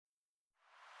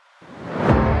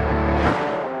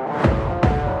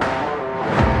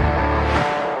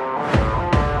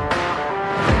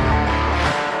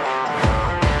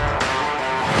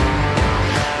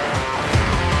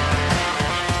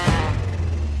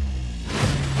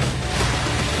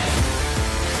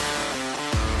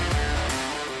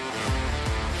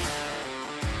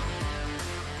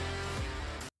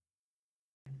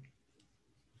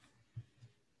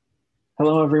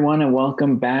Hello, everyone, and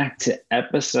welcome back to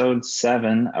episode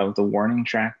 7 of the Warning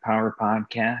Track Power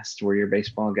Podcast, where your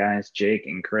baseball guys, Jake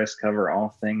and Chris, cover all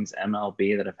things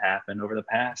MLB that have happened over the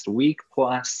past week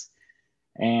plus.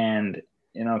 And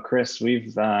Chris,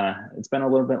 we've it's been a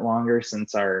little bit longer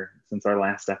since our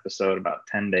last episode, about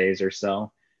 10 days or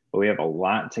so, but we have a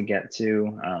lot to get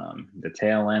to. The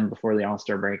tail end before the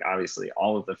All-Star break, obviously,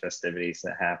 all of the festivities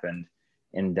that happened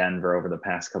in Denver over the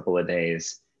past couple of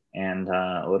days, and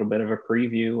a little bit of a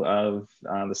preview of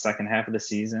the second half of the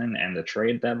season and the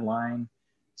trade deadline.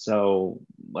 So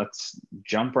let's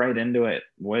jump right into it.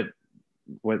 What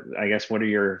are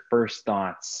your first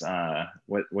thoughts?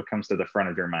 What comes to the front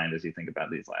of your mind as you think about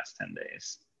these last 10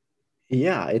 days?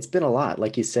 Yeah, it's been a lot.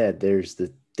 Like you said, there's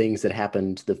the things that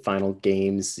happened, the final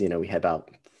games. We had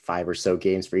about five or so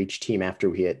games for each team after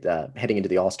we had heading into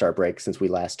the All-Star break since we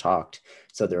last talked.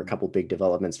 So there are a couple big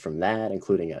developments from that,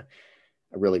 including a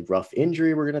really rough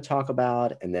injury we're going to talk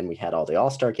about. And then we had all the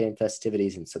All-Star game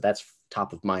festivities. And so that's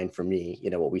top of mind for me,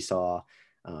 what we saw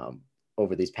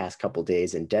over these past couple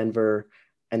days in Denver.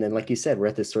 And then, like you said, we're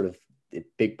at this sort of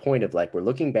big point of like, we're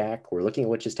looking back, we're looking at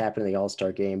what just happened in the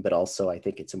All-Star game, but also I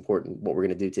think it's important what we're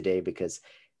going to do today, because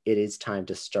it is time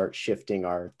to start shifting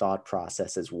our thought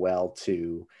process as well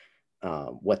to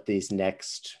what these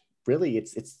next, really,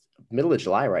 it's middle of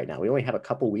July right now. We only have a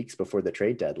couple weeks before the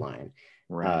trade deadline.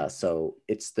 Right. So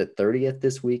it's the 30th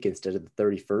this week instead of the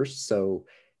 31st. So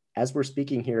as we're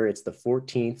speaking here, it's the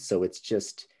 14th. So it's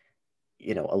just,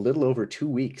 a little over 2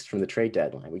 weeks from the trade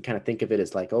deadline. We kind of think of it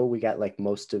as like, oh, we got like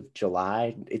most of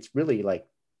July. It's really like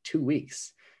 2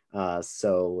 weeks.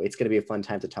 So it's going to be a fun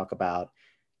time to talk about,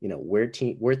 where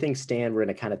things stand. We're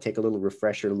going to kind of take a little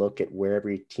refresher look at where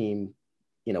every team,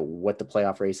 what the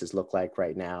playoff races look like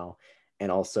right now.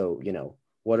 And also,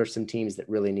 what are some teams that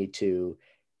really need to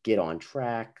get on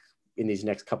track in these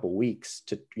next couple weeks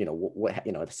to,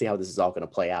 to see how this is all going to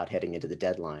play out heading into the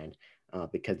deadline.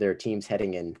 Because there are teams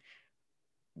heading in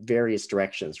various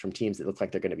directions, from teams that look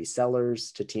like they're going to be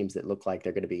sellers to teams that look like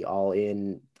they're going to be all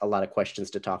in. A lot of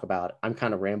questions to talk about. I'm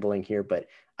kind of rambling here, but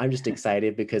I'm just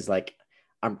excited because like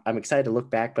I'm excited to look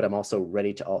back, but I'm also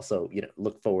ready to also,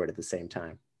 look forward at the same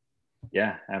time.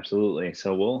 Yeah, absolutely.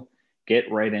 So we'll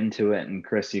get right into it. And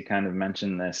Chris, you kind of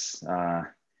mentioned this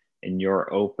in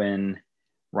your open.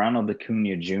 Ronald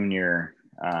Acuna Jr.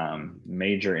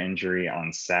 Major injury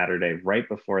on Saturday, right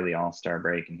before the All-Star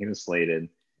break, and he was slated,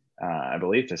 I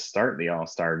believe, to start the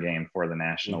All-Star game for the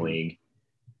National League,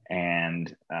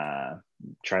 and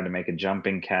tried to make a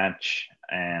jumping catch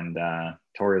and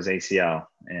tore his ACL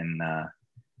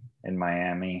in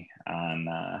Miami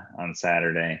on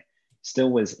Saturday.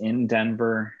 Still was in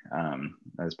Denver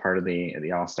as part of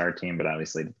the All-Star team, but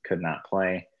obviously could not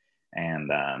play,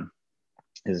 and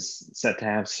is set to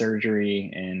have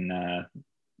surgery in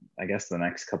I guess the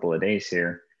next couple of days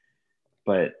here.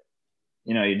 But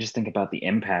you just think about the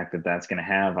impact that that's going to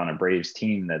have on a Braves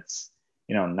team that's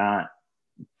not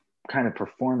kind of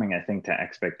performing, I think, to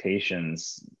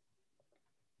expectations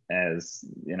as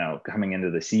coming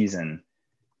into the season.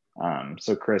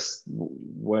 So Chris,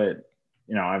 what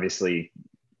obviously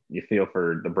you feel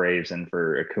for the Braves and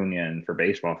for Acuna and for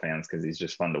baseball fans because he's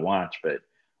just fun to watch, but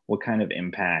what kind of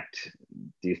impact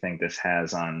do you think this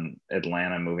has on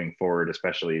Atlanta moving forward,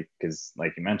 especially because,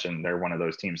 like you mentioned, they're one of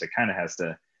those teams that kind of has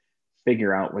to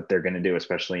figure out what they're going to do,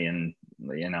 especially in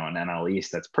an NL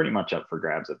East that's pretty much up for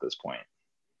grabs at this point.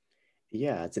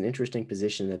 Yeah, it's an interesting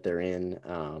position that they're in.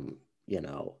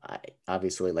 I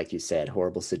obviously, like you said,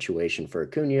 horrible situation for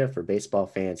Acuna. For baseball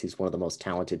fans, he's one of the most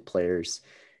talented players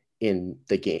in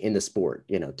the game, in the sport.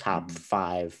 Top Mm-hmm.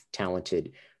 5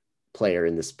 talented player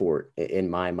in the sport in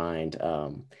my mind.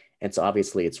 And so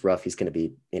obviously it's rough. He's going to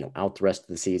be, out the rest of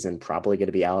the season, probably going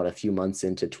to be out a few months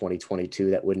into 2022.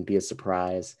 That wouldn't be a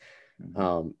surprise.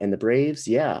 Mm-hmm. And the Braves,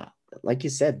 yeah, like you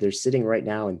said, they're sitting right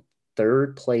now in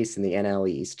third place in the NL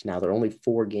East. Now they're only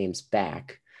 4 games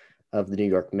back of the New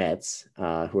York Mets,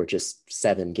 who are just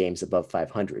 7 games above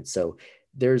 500. So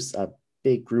there's a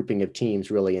big grouping of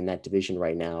teams really in that division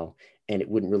right now. And it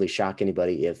wouldn't really shock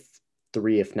anybody if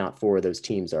 3, if not 4 of those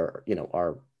teams are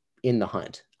in the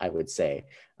hunt, I would say.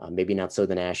 Maybe not so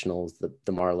the Nationals,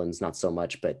 the Marlins, not so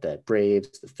much, but the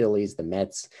Braves, the Phillies, the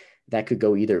Mets, that could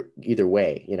go either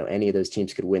way. Any of those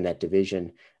teams could win that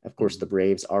division. Of course, the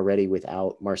Braves already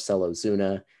without Marcell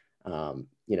Ozuna,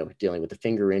 dealing with the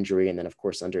finger injury, and then of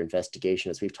course under investigation,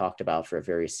 as we've talked about, for a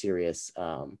very serious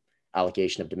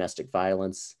allegation of domestic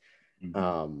violence.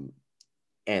 Mm-hmm.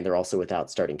 And they're also without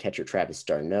starting catcher Travis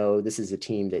d'Arnaud. This is a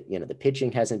team that, the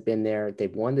pitching hasn't been there.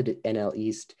 They've won the NL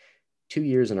East 2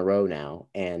 years in a row now,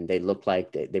 and they looked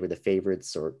like they were the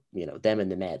favorites, or, them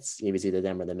and the Mets. It was either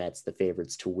them or the Mets, the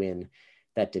favorites to win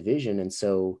that division. And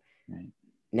so Right.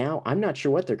 now I'm not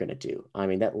sure what they're going to do. I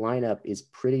mean, that lineup is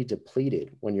pretty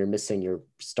depleted when you're missing your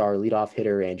star leadoff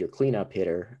hitter and your cleanup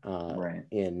hitter Right.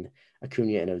 in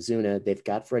Acuna and Ozuna. They've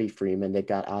got Freddie Freeman. They've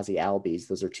got Ozzy Albies.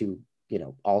 Those are two,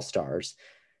 all-stars.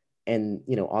 And,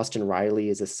 Austin Riley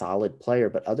is a solid player.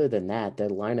 But other than that, their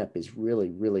lineup is really,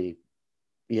 really,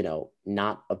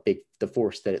 not the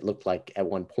force that it looked like at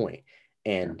one point.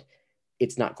 And Sure.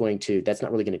 that's not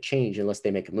really going to change unless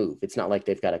they make a move. It's not like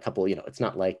they've got a couple, it's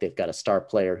not like they've got a star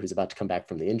player who's about to come back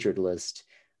from the injured list.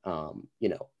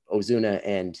 Ozuna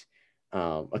and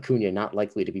Acuna not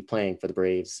likely to be playing for the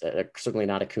Braves. Certainly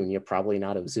not Acuna, probably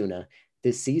not Ozuna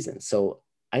this season. So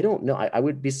I don't know. I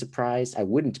would be surprised. I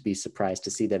wouldn't be surprised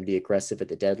to see them be aggressive at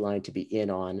the deadline, to be in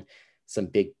on some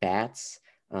big bats.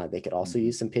 They could also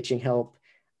use some pitching help.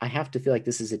 I have to feel like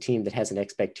this is a team that has an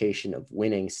expectation of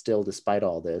winning still, despite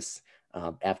all this.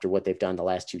 After what they've done the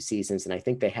last 2 seasons. And I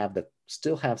think they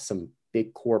still have some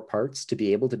big core parts to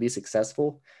be able to be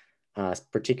successful,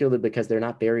 particularly because they're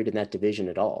not buried in that division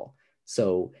at all.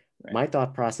 So right. My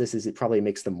thought process is it probably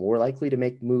makes them more likely to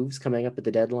make moves coming up at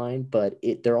the deadline, but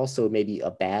they're also maybe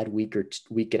a bad week or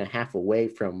week and a half away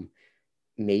from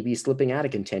maybe slipping out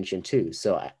of contention too.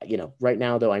 So, right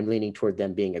now though, I'm leaning toward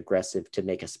them being aggressive to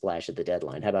make a splash at the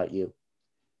deadline. How about you?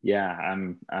 Yeah,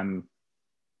 I'm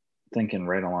thinking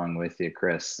right along with you,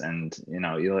 Chris. And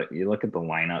you look at the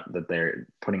lineup that they're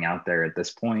putting out there at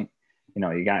this point.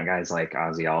 You got guys like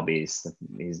Ozzy Albies.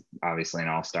 He's obviously an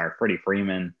all-star. Freddie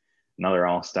Freeman, another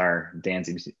all-star.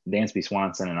 Dansby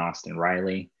Swanson and Austin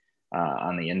Riley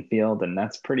on the infield, and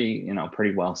that's pretty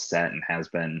well set and has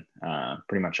been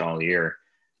pretty much all year.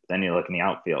 Then you look in the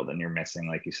outfield, and you're missing,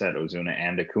 like you said, Ozuna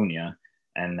and Acuna,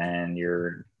 and then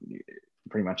you're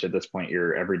pretty much at this point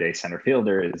your everyday center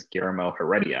fielder is Guillermo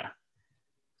Heredia.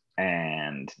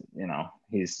 And,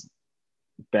 he's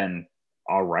been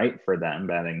all right for them,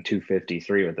 batting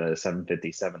 .253 with a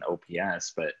 .757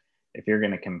 OPS. But if you're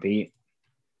going to compete,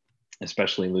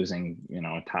 especially losing,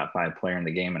 a top 5 player in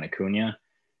the game in Acuna,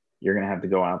 you're going to have to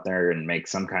go out there and make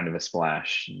some kind of a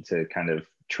splash to kind of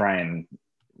try and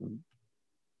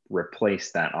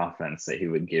replace that offense that he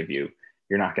would give you.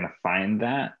 You're not going to find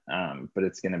that,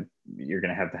 but you're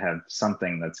going to have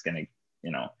something that's going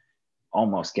to,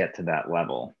 almost get to that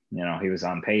level. He was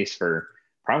on pace for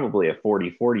probably a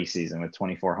 40-40 season with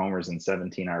 24 homers and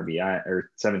 17 RBI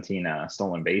or 17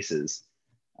 stolen bases.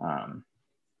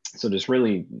 So just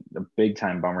really a big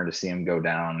time bummer to see him go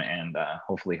down, and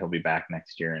hopefully he'll be back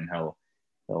next year, and he'll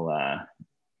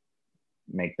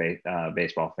make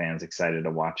baseball fans excited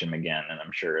to watch him again. And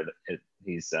I'm sure that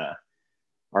he's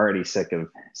already sick of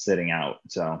sitting out.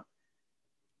 So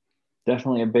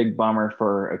definitely a big bummer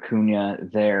for Acuna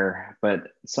there, but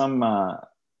some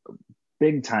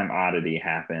big time oddity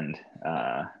happened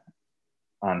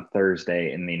on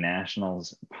Thursday in the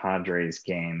Nationals Padres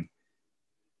game.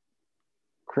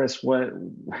 Chris,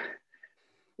 when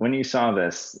you saw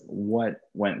this, what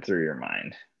went through your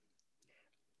mind?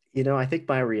 I think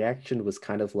my reaction was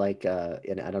kind of like,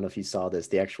 and I don't know if you saw this,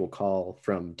 the actual call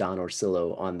from Don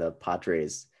Orsillo on the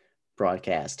Padres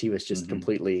broadcast. He was just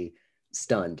completely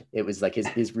stunned. It was like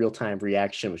his real-time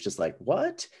reaction was just like,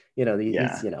 what?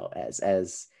 He's,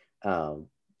 as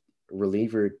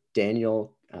reliever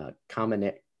Daniel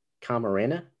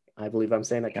Camarena, I believe I'm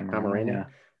saying that, Camarena,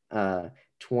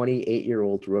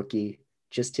 28-year-old rookie,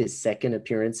 just his second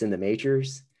appearance in the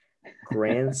majors,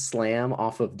 grand slam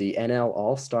off of the NL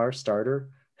All-Star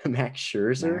starter, Max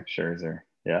Scherzer.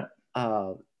 Yeah.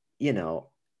 I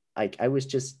was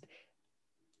just,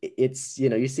 it's,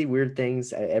 you see weird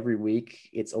things every week.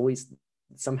 It's always,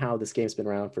 somehow this game's been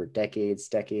around for decades,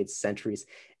 centuries,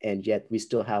 and yet we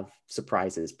still have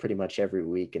surprises pretty much every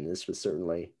week. And this was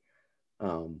certainly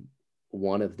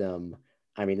one of them.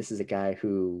 I mean, this is a guy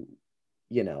who,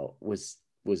 was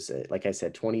like I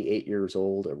said, 28 years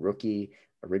old, a rookie,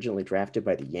 originally drafted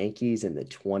by the Yankees in the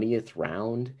 20th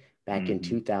round back in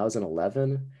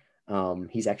 2011.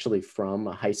 He's actually from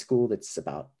a high school that's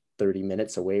about 30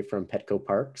 minutes away from Petco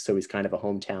Park. So he's kind of a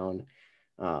hometown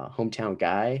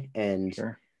guy. And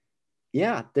sure.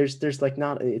 Yeah, there's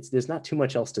not too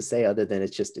much else to say other than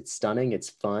it's stunning. It's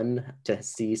fun to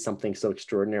see something so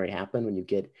extraordinary happen when you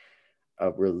get a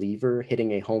reliever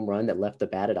hitting a home run that left the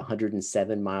bat at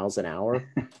 107 miles an hour.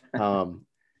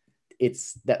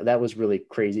 That was really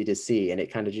crazy to see. And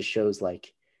it kind of just shows,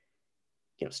 like,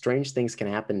 strange things can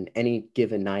happen any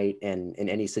given night and in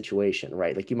any situation,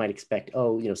 right? Like you might expect,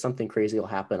 something crazy will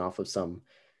happen off of some,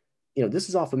 this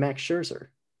is off of Max Scherzer.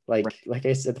 Like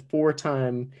I said, the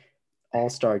 4-time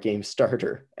all-star game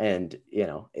starter. And,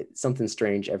 something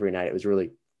strange every night. It was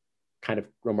really kind of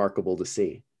remarkable to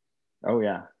see. Oh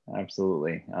yeah,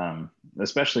 absolutely.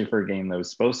 Especially for a game that was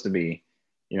supposed to be,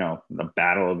 the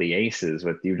battle of the aces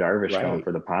with Yu Darvish going Right.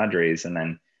 for the Padres, and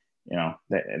then,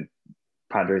 the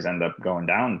Padres end up going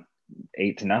down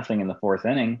 8-0 in the fourth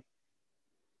inning,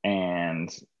 and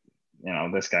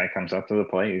this guy comes up to the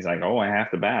plate. He's like, "Oh, I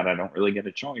have to bat. I don't really get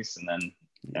a choice," and then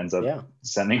ends up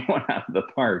sending one out of the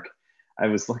park. I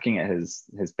was looking at his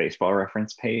baseball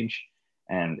reference page,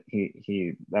 and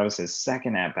he that was his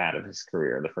second at bat of his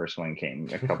career. The first one came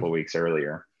a couple weeks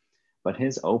earlier, but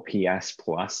his OPS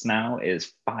plus now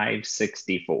is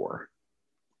 564.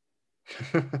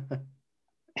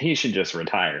 He should just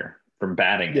retire from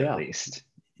batting at least.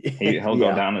 He'll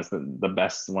go down as the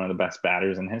best, one of the best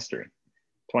batters in history.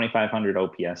 2,500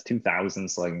 OPS, 2,000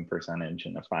 slugging percentage,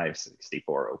 and a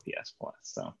 564 OPS plus.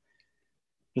 So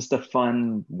just a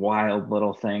fun, wild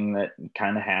little thing that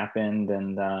kind of happened.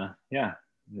 And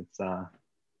it's a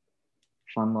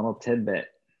fun little tidbit.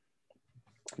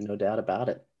 No doubt about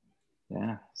it.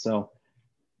 Yeah. So,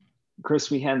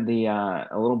 Chris, we had a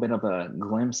little bit of a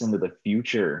glimpse into the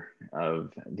future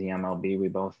of the MLB.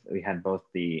 We had both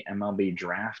the MLB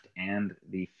draft and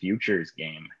the futures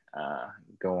game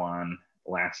go on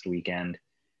last weekend,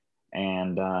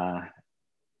 and a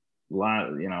lot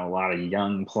of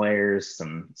young players,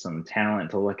 some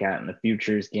talent to look at in the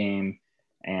futures game,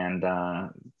 and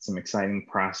some exciting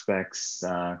prospects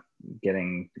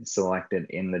getting selected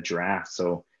in the draft.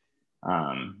 So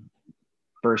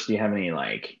first, do you have any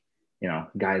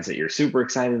guys that you're super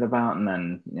excited about, and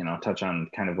then touch on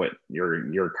kind of what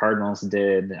your Cardinals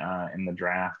did in the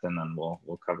draft, and then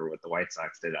we'll cover what the White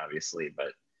Sox did, obviously.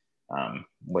 But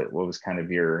what was kind of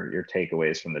your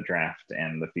takeaways from the draft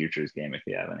and the futures game, if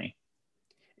you have any?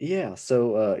 Yeah.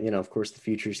 So, of course, the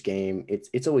futures game,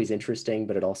 it's always interesting,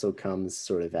 but it also comes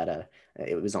sort of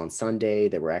it was on Sunday.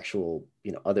 There were actual,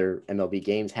 other MLB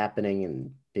games happening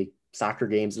and big soccer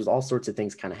games. There's all sorts of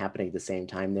things kind of happening at the same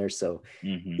time there. So,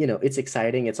 it's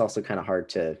exciting. It's also kind of hard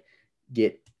to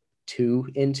get too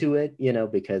into it,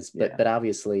 but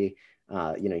obviously,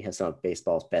 you have some of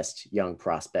baseball's best young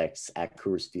prospects at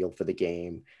Coors Field for the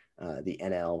game. The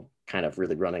NL kind of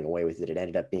really running away with it. It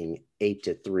ended up being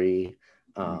 8-3.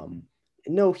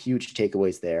 No huge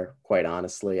takeaways there, quite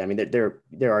honestly. I mean, there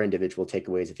are individual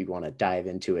takeaways if you want to dive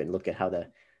into it and look at how the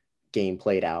game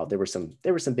played out. There were some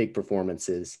big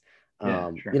performances.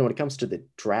 Sure. When it comes to the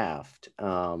draft,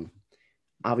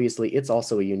 obviously it's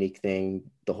also a unique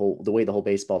thing. The way the whole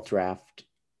baseball draft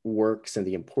works and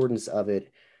the importance of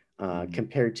it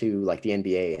compared to like the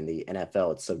NBA and the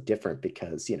NFL, it's so different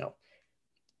because,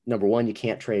 number one, you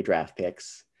can't trade draft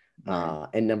picks.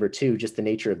 And number two, just the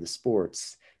nature of the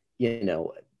sports,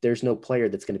 there's no player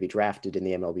that's going to be drafted in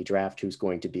the MLB draft who's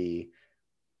going to be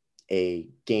a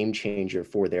game changer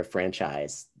for their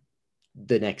franchise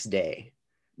the next day,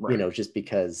 just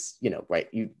because,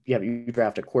 you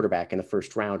draft a quarterback in the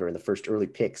first round or in the first early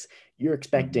picks, you're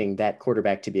expecting that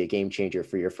quarterback to be a game changer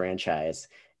for your franchise.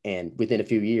 And within a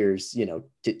few years,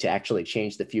 to actually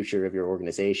change the future of your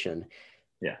organization.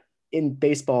 Yeah. In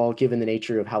baseball, given the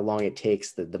nature of how long it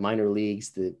takes, the minor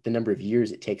leagues, the number of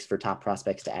years it takes for top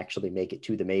prospects to actually make it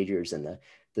to the majors, and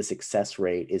the success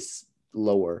rate is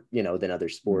lower, than other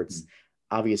sports.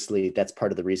 Obviously, that's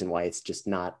part of the reason why it's just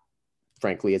not,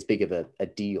 frankly, as big of a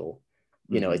deal.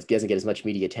 It doesn't get as much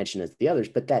media attention as the others.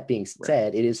 But that being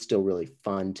said, it is still really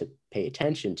fun to pay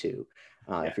attention to.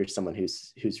 If you're someone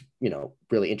who's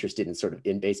really interested in sort of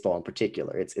in baseball in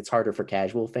particular, it's harder for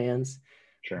casual fans.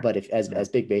 Sure. But as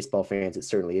big baseball fans, it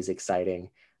certainly is exciting.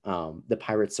 The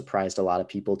Pirates surprised a lot of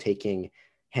people taking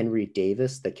Henry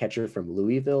Davis, the catcher from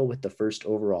Louisville, with the first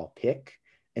overall pick,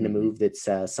 in a move that's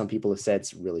some people have said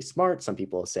it's really smart. Some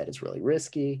people have said it's really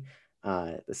risky.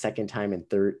 The second time in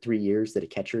 3 years that a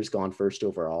catcher has gone first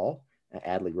overall.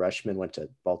 Adley Rutschman went to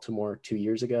Baltimore 2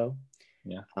 years ago.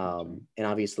 Yeah. And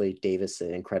obviously Davis,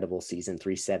 an incredible season,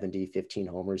 370, 15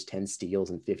 homers, 10 steals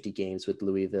in 50 games with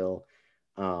Louisville.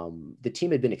 The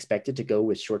team had been expected to go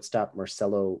with shortstop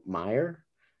Marcelo Meyer,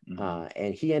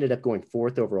 and he ended up going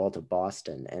fourth overall to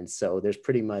Boston. And so there's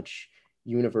pretty much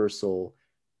universal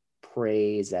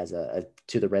praise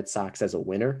to the Red Sox as a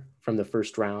winner from the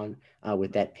first round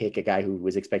with that pick, a guy who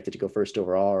was expected to go first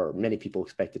overall, or many people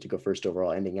expected to go first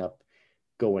overall, ending up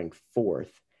going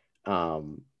fourth.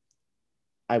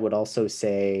 I would also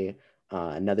say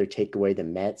another takeaway, the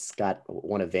Mets got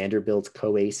one of Vanderbilt's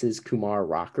co-aces, Kumar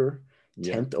Rocker,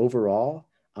 10th overall,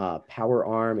 power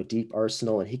arm, a deep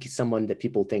arsenal, and he's someone that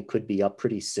people think could be up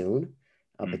pretty soon,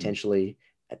 potentially,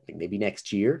 I think maybe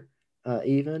next year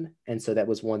even. And so that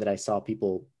was one that I saw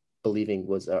people believing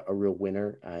was a real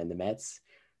winner in the Mets.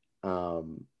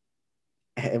 Um,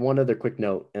 and one other quick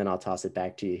note, and I'll toss it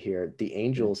back to you here. The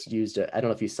Angels used I don't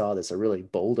know if you saw this, a really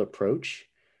bold approach.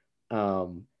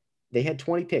 Um, they had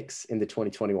 20 picks in the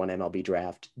 2021 MLB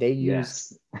draft. They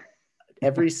used Yes.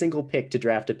 every single pick to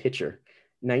draft a pitcher.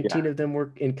 19 Yeah. of them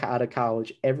were out of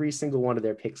college. Every single one of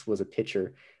their picks was a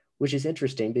pitcher, which is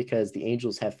interesting because the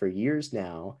Angels have for years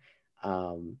now.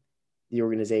 The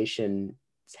organization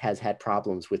has had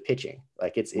problems with pitching.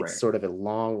 Like it's Right. sort of a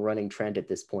long running trend at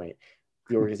this point.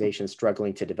 The organization is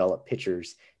struggling to develop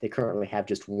pitchers. They currently have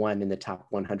just one in the top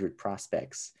 100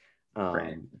 prospects.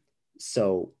 Right.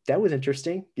 So that was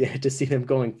interesting, yeah, to see them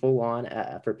going full on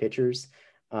for pitchers.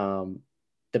 Um,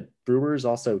 the Brewers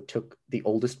also took the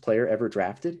oldest player ever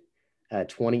drafted, a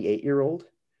 28-year-old,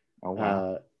 Oh,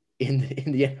 wow. in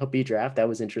the MLB draft. That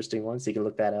was an interesting one, so you can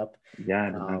look that up. Yeah, I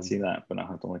did not Um, see that, but I'll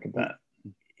have to look at that.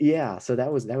 yeah, so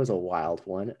that was a wild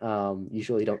one.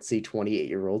 Usually don't see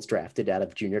 28-year-olds drafted out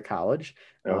of junior college.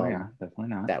 Oh, yeah, definitely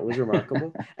not. That was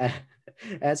remarkable.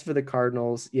 As for the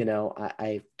Cardinals,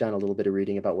 I've done a little bit of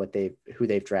reading about who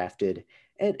they've drafted,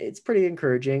 and it's pretty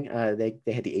encouraging. They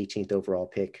had the 18th overall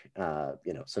pick,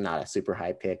 so not a super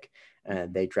high pick.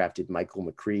 They drafted Michael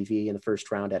McCreevy in the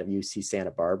first round out of UC Santa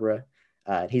Barbara.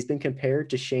 He's been compared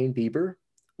to Shane Bieber,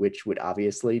 which would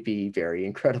obviously be very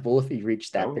incredible if he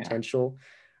reached that Oh, yeah. potential.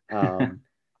 Um,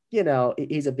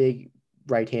 he's a big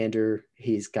right-hander.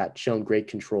 He's got shown great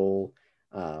control.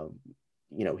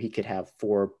 He could have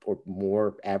four or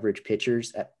more average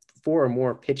pitchers at four or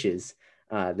more pitches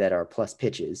that are plus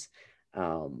pitches.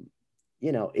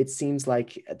 It seems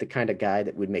like the kind of guy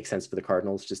that would make sense for the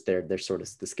Cardinals, just their sort of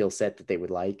the skill set that they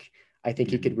would like. I think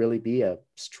he could really be a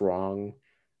strong,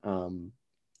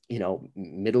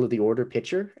 middle of the order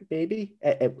pitcher, maybe,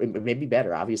 maybe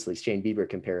better. Obviously, Shane Bieber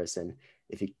comparison,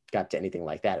 if he got to anything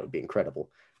like that, it would be incredible.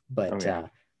 Oh, But yeah,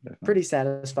 definitely. pretty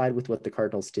satisfied with what the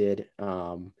Cardinals did.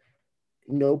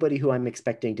 Nobody who I'm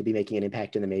expecting to be making an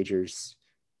impact in the majors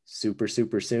super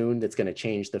soon that's going to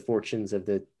change the fortunes of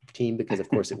the team, because of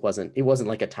course it wasn't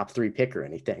like a top 3 pick or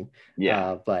anything.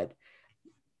 Yeah. But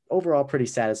overall pretty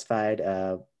satisfied.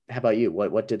 How about you?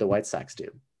 What did the White Sox do?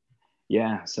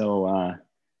 Yeah, so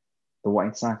the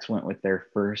White Sox went with their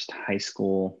first high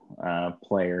school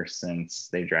player since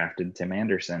they drafted Tim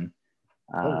Anderson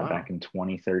Oh wow. back in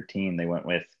 2013. They went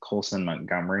with Colson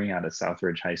Montgomery out of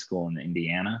Southridge High School in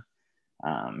Indiana.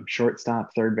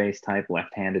 Shortstop, third base type,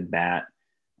 left-handed bat.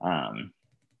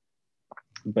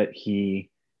 But he's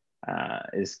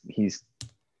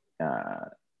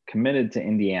committed to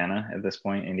Indiana at this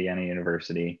point, Indiana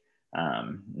University.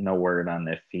 No word on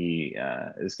if he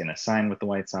is going to sign with the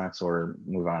White Sox or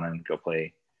move on and go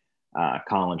play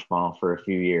college ball for a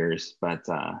few years. But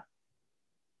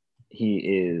he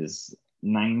is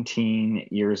 19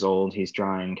 years old. He's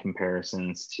drawing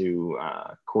comparisons to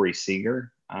Corey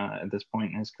Seager at this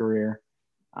point in his career.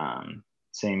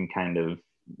 Same kind of,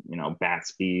 bat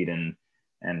speed and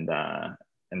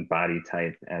body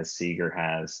type as Seager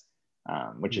has,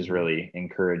 which is really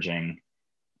encouraging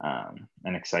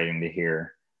and exciting to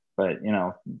hear. But,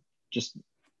 just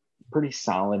pretty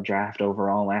solid draft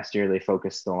overall. Last year, they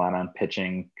focused a lot on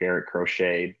pitching. Garrett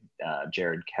Crochet,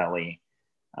 Jared Kelly.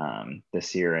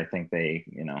 This year, I think they,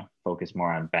 focused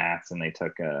more on bats, and they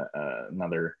took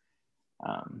another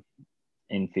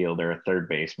infielder, a third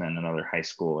baseman, another high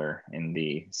schooler in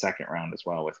the second round as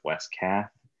well with Wes Kath.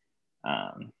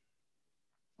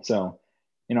 So,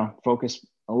 focus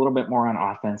a little bit more on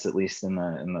offense, at least in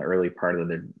the early part of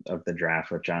the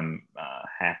draft, which I'm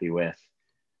happy with.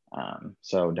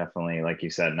 So definitely, like you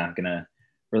said, not going to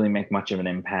really make much of an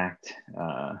impact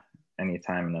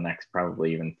anytime in the next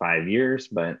probably even 5 years,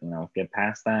 but get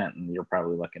past that, and you're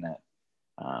probably looking at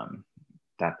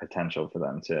that potential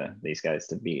for these guys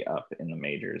to be up in the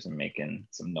majors and making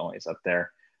some noise up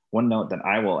there. One note that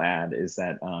I will add is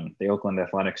that the Oakland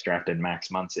Athletics drafted Max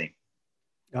Muncy.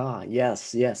 Ah,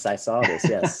 yes, I saw this.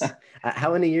 Yes.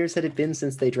 How many years had it been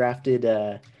since they drafted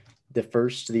the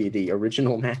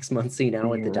original Max Muncy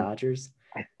now at the Dodgers?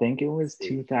 I think it was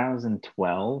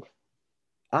 2012.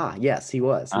 Ah, yes, he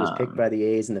was. He was picked by the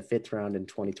A's in the 5th round in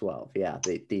 2012. Yeah,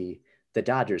 the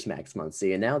Dodgers Max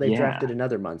Muncy, and now they've drafted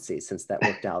another Muncy since that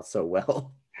worked out so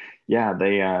well. Yeah,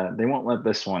 they won't let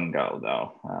this one go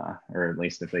though, or at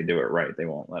least if they do it right, they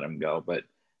won't let him go. But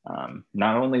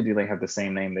not only do they have the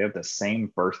same name, they have the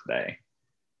same birthday,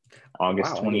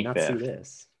 August 25th. I did not see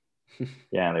this.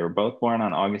 Yeah, they were both born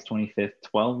on August 25th,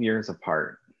 12 years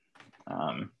apart.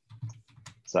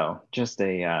 So just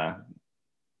a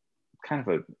kind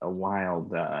of a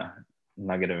wild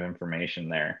nugget of information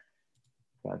there.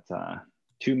 But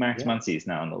 2 Max Yeah. Muncies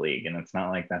now in the league, and it's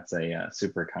not like that's a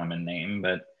super common name,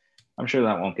 but I'm sure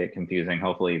that won't get confusing.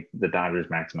 Hopefully, the Dodgers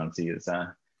Max Muncy is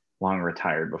long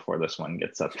retired before this one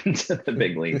gets up into the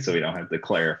big league, so we don't have to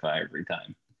clarify every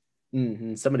time.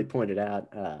 Mm-hmm. Somebody pointed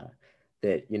out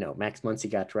that Max Muncy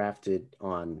got drafted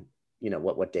on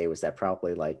what day was that?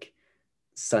 Probably like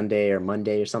Sunday or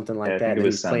Monday or something like Yeah, I that. think And it then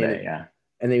was Sunday. Yeah,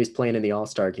 and then he was playing in the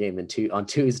All-Star game on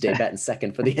Tuesday, batting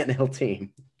second for the NL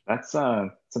team. that's it's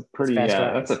a It's pretty fast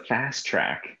that's a rise. fast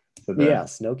track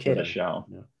Yes, no to the kidding. show.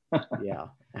 No. Yeah,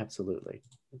 absolutely.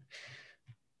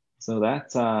 So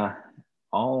that's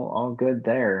all good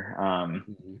there.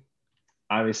 Mm-hmm.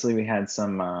 Obviously, we had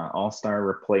some all-star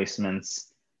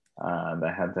replacements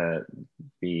that had to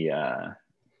be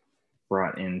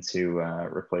brought in to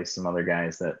replace some other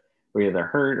guys that were either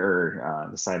hurt or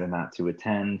decided not to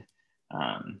attend.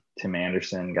 Tim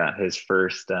Anderson got his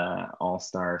first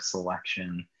all-star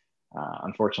selection.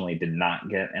 Unfortunately, did not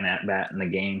get an at-bat in the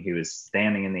game. He was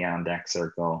standing in the on-deck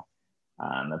circle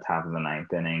in the top of the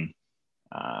ninth inning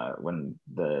when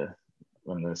the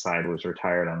side was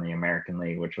retired on the American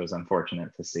League, which was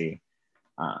unfortunate to see.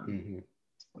 Mm-hmm.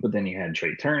 But then you had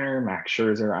Trey Turner, Max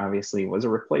Scherzer obviously was a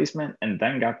replacement and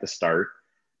then got the start,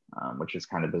 which is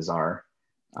kind of bizarre.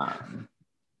 And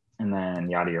then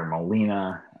Yadier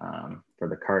Molina for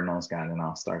the Cardinals got an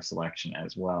all-star selection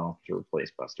as well to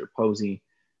replace Buster Posey.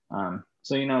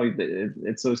 So,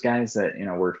 it's those guys that,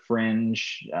 were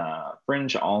fringe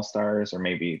all-stars or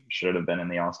maybe should have been in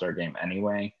the all-star game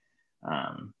anyway,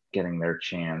 getting their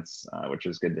chance, which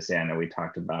was good to see. I know we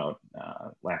talked about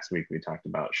last week, we talked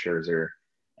about Scherzer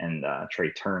and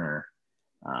Trey Turner,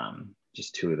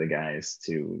 just two of the guys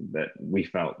that we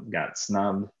felt got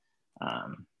snubbed.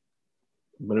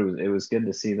 But it was good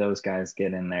to see those guys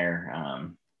get in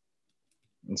there.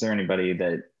 Is there anybody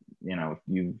that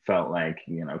you felt like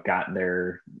got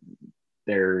their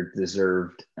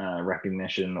deserved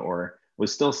recognition or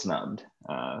was still snubbed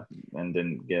and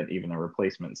didn't get even a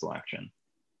replacement selection?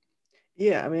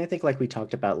 Yeah, I mean, I think like we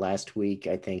talked about last week,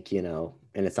 I think, and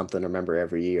it's something to remember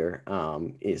every year,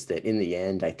 is that in the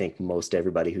end, I think most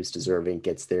everybody who's deserving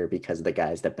gets there because of the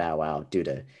guys that bow out due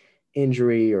to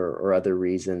injury or other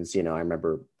reasons. I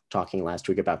remember talking last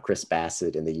week about Chris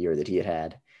Bassett in the year that he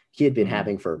had been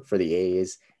having for the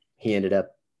A's. He ended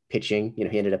up pitching,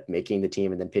 he ended up making the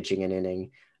team and then pitching an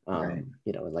inning. Right.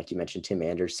 And like you mentioned, Tim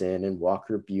Anderson and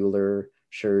Walker Buehler,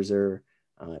 Scherzer,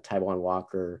 Taijuan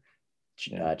Walker,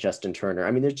 Justin Turner.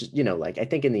 I mean, there's just, like, I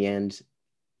think in the end,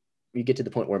 you get to the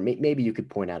point where maybe you could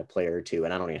point out a player or two,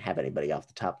 and I don't even have anybody off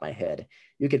the top of my head.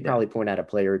 You could probably point out a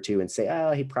player or two and say,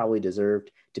 oh, he probably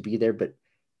deserved to be there, but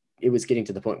it was getting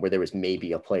to the point where there was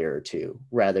maybe a player or two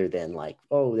rather than like,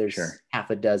 oh, there's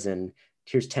half a dozen,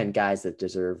 here's 10 guys that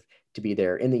deserve to be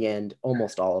there. In the end,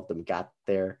 almost all of them got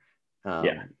there,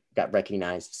 got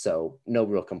recognized. So no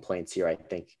real complaints here. I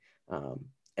think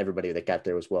everybody that got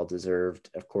there was well-deserved.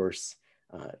 Of course,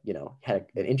 had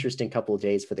an interesting couple of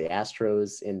days for the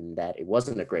Astros in that it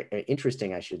wasn't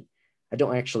interesting. I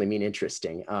don't actually mean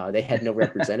interesting. They had no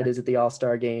representatives at the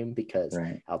All-Star game because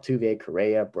Altuve,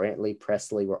 Correa, Brantley,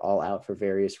 Presley were all out for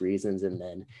various reasons. And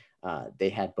then they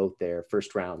had their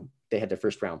first round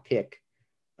pick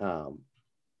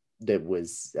that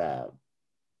was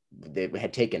they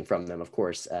had taken from them, of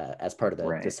course, as part of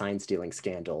the sign stealing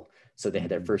scandal. So they had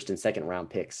their first and second round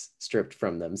picks stripped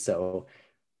from them. So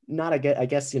I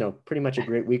guess, pretty much a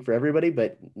great week for everybody,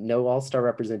 but no all-star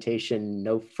representation,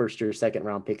 no first or second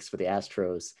round picks for the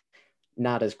Astros.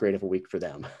 Not as great of a week for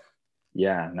them.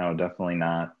 Yeah, no, definitely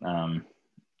not.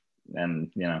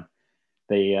 And,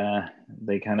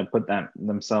 they kind of put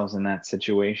themselves in that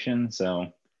situation. So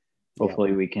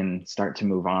hopefully we can start to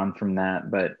move on from that.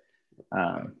 But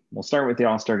we'll start with the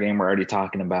All-Star game. We're already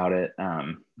talking about it.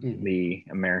 The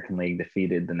American League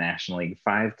defeated the National League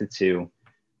 5-2.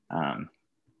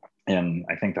 And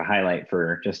I think the highlight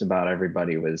for just about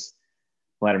everybody was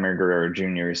Vladimir Guerrero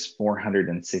Jr.'s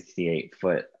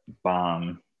 468-foot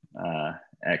bomb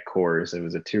at Coors. It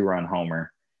was a 2-run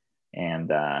homer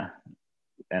and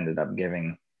ended up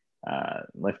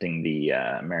lifting the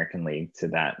American League to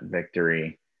that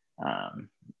victory.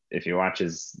 If you watch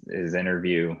his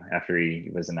interview after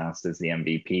he was announced as the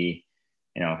MVP,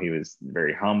 he was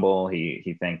very humble.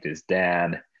 He thanked his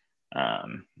dad,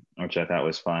 which I thought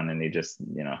was fun. And he just,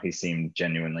 he seemed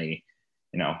genuinely,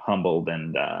 humbled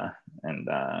and kind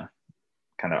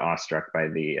of awestruck by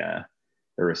the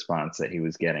response that he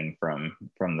was getting from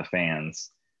the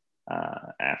fans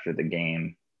after the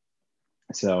game.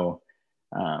 So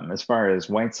as far as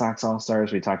White Sox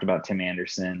All-Stars, we talked about Tim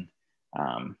Anderson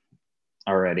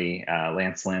already.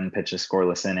 Lance Lynn pitched a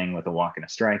scoreless inning with a walk and a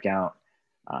strikeout.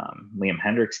 Liam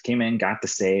Hendriks came in, got the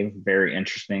save. Very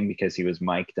interesting because he was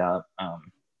mic'd up.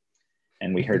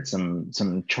 And we heard some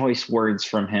choice words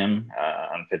from him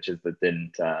on pitches that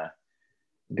didn't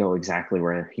go exactly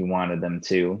where he wanted them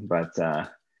to, but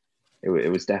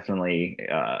it was definitely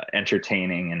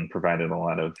entertaining and provided a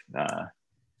lot of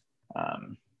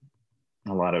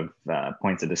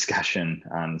points of discussion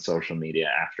on social media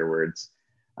afterwards.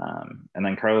 And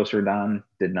then Carlos Rodon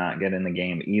did not get in the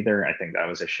game either. I think that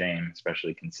was a shame,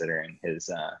 especially considering his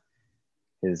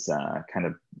kind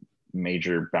of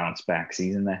major bounce back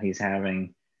season that he's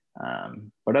having.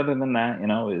 But other than that,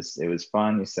 it was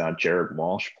fun. You saw Jared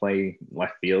Walsh play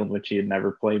left field, which he had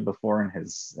never played before in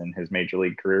his major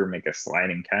league career, make a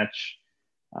sliding catch,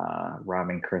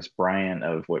 robbing Chris Bryant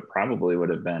of what probably would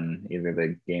have been either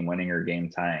the game winning or game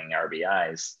tying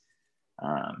RBIs.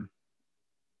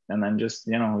 And then just,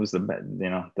 it was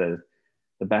the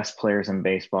best players in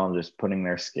baseball just putting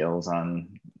their skills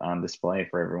on display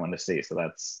for everyone to see. So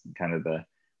that's kind of the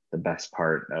best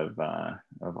part of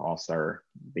the All-Star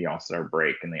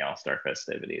break and the All-Star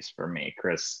festivities for me.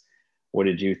 Chris, what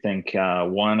did you think?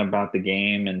 One, about the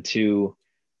game, and two,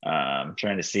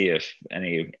 trying to see if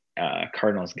any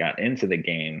Cardinals got into the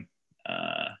game.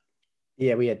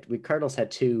 Yeah, Cardinals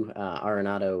had two,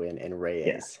 Arenado and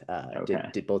Reyes. Okay.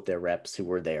 Did both their reps who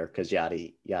were there, because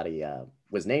Yadi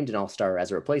was named an All-Star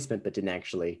as a replacement, but didn't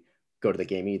actually go to the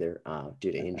game either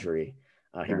due to injury.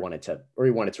 He wanted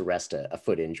to rest a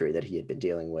foot injury that he had been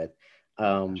dealing with.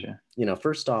 Gotcha.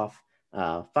 First off,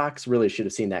 Fox really should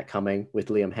have seen that coming with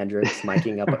Liam Hendriks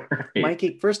miking up,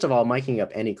 right. First of all, miking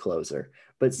up any closer.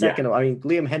 But second of all,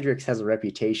 Liam Hendriks has a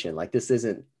reputation. Like, this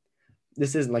isn't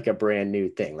like a brand new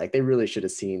thing. Like, they really should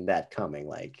have seen that coming.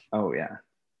 Like, oh yeah,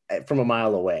 from a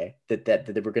mile away, that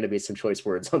there were going to be some choice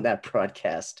words on that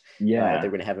broadcast. Yeah, they're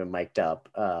going to have him mic'd up.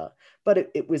 But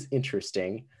it was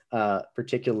interesting,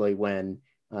 particularly when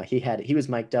he was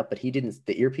mic'd up, but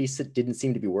the earpiece didn't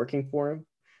seem to be working for him.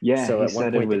 Yeah. So at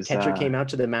one point, the catcher came out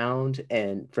to the mound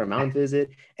for a mound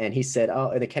visit, and he said,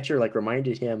 and the catcher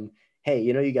reminded him, hey,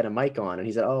 you got a mic on. And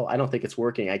he said, oh, I don't think it's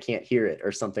working. I can't hear it,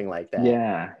 or something like that.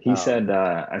 Yeah. He said,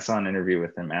 I saw an interview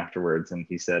with him afterwards, and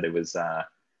he said it was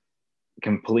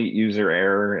complete user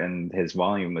error and his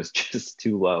volume was just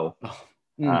too low.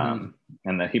 And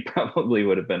that he probably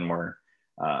would have been more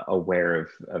aware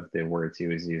of the words he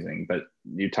was using. But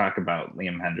you talk about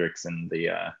Liam Hendriks and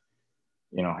the,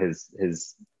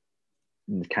 his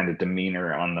kind of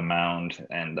demeanor on the mound.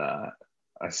 And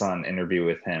I saw an interview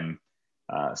with him,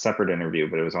 separate interview,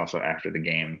 but it was also after the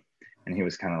game. And he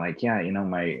was kind of like, yeah,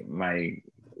 my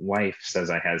wife says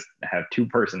I have two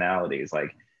personalities.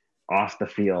 Like, off the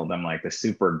field, I'm like the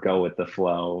super go with the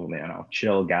flow,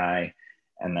 chill guy.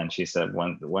 And then she said,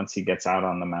 once he gets out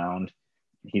on the mound,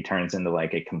 he turns into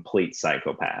like a complete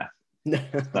psychopath.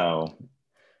 So,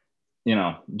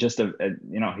 just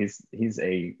he's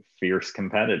a fierce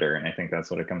competitor. And I think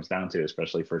that's what it comes down to,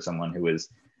 especially for someone who is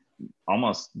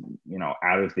almost,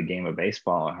 out of the game of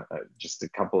baseball just a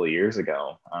couple of years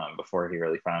ago, before he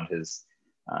really found his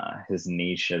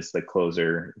niche as the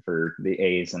closer for the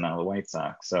A's and now the White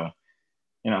Sox. So,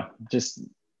 just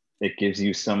it gives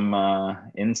you some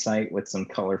insight with some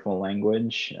colorful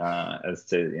language as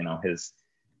to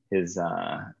his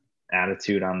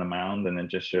attitude on the mound, and it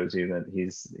just shows you that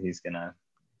he's gonna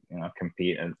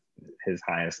compete at his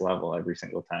highest level every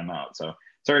single time out. So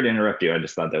sorry to interrupt you. I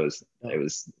just thought it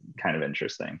was kind of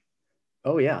interesting.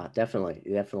 Oh yeah, definitely.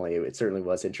 It certainly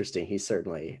was interesting. He's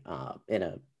certainly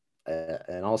in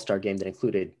an all-star game that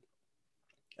included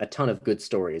a ton of good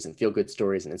stories and feel-good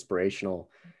stories and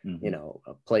inspirational,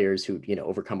 players who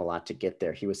overcome a lot to get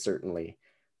there. He was certainly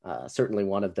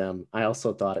one of them. I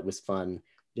also thought it was fun,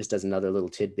 just as another little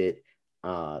tidbit,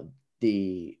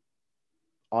 the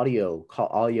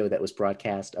audio that was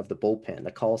broadcast of the bullpen,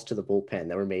 the calls to the bullpen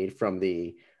that were made from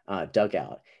the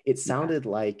dugout. It sounded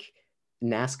like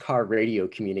NASCAR radio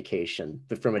communication,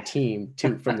 but from a team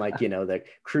from the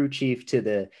crew chief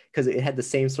to because it had the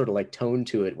same sort of tone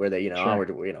to it, where they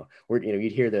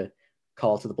you'd hear the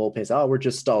call to the bullpens. Oh, we're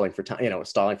just stalling for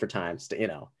time. Is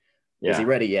he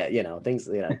ready yet? Things.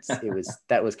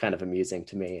 That was kind of amusing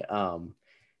to me.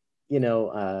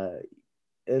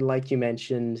 Like you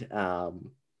mentioned,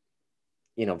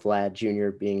 Vlad Jr.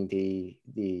 being the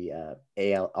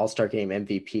AL All-Star Game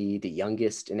MVP, the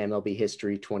youngest in MLB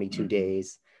history, 22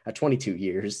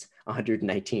 years,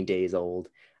 119 days old.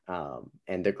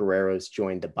 And the Guerreros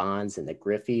joined the Bonds and the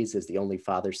Griffeys as the only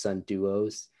father-son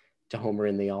duos to homer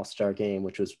in the All-Star Game,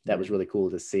 was really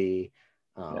cool to see.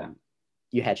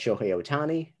 You had Shohei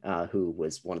Ohtani, who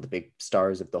was one of the big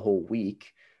stars of the whole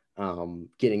week,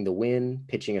 getting the win,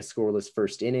 pitching a scoreless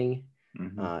first inning.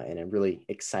 and a really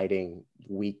exciting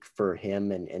week for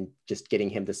him, and just getting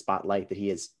him the spotlight that he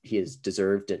has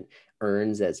deserved and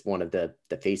earns as one of the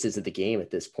faces of the game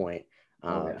at this point.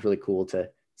 It's really cool to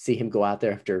see him go out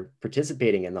there after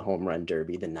participating in the home run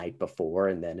derby the night before,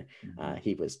 and then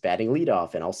he was batting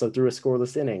leadoff and also threw a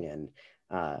scoreless inning. And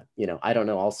I don't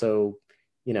know. Also,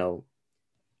 I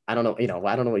don't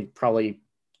know. He probably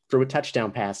threw a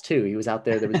touchdown pass too. He was out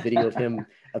there. There was video of him,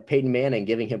 of Peyton Manning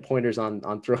giving him pointers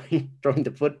on throwing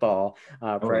the football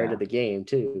prior to the game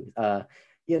too. I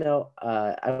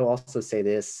will also say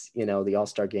this, the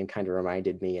All-Star game kind of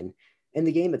reminded me, and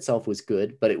the game itself was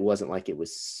good, but it wasn't like it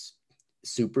was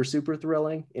super, super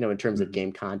thrilling, in terms of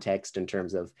game context, in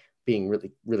terms of being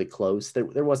really, really close.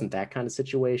 There wasn't that kind of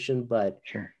situation, but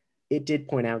sure, it did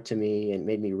point out to me and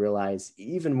made me realize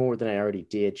even more than I already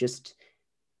did, just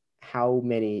how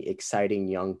many exciting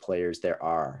young players there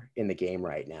are in the game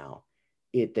right now.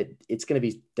 They're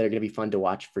going to be fun to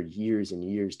watch for years and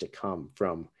years to come,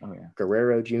 from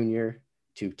Guerrero Jr.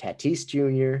 to Tatis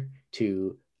Jr.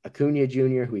 to Acuna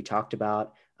Jr., who we talked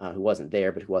about, who wasn't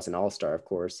there, but who was an all-star, of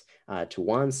course, to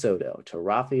Juan Soto, to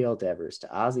Rafael Devers, to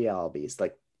Ozzy Albies.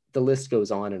 Like, the list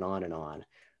goes on and on and on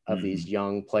of these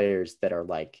young players that are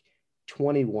like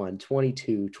 21,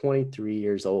 22, 23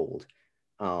 years old.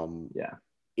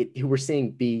 Who we're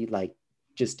seeing be like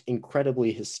just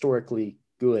incredibly historically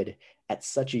good at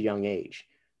such a young age.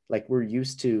 Like, we're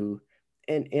used to,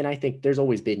 and I think there's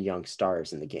always been young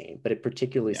stars in the game, but it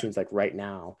particularly seems like right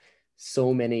now,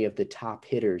 so many of the top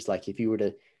hitters, like if you were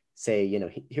to say,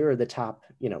 here are the top,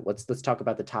 let's talk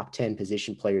about the top 10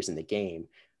 position players in the game,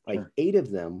 like 8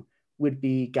 of them would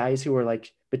be guys who are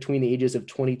like between the ages of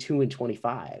 22 and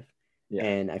 25.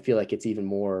 And I feel like it's even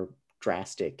more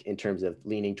drastic in terms of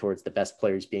leaning towards the best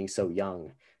players being so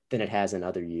young than it has in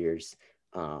other years.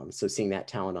 So seeing that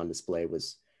talent on display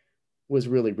was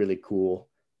really, really cool.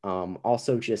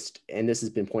 Also, just, and this has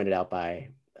been pointed out by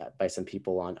some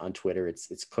people on Twitter,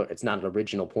 it's not an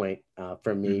original point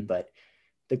from me, but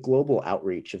the global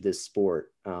outreach of this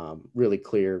sport, really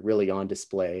clear, really on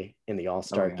display in the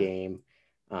All-Star game.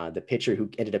 The pitcher who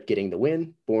ended up getting the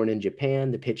win, born in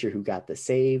Japan; the pitcher who got the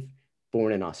save,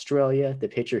 born in Australia; the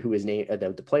pitcher who was named,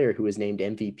 the player who was named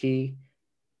MVP,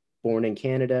 born in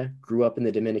Canada, grew up in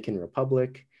the Dominican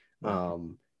Republic.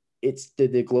 It's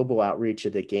the global outreach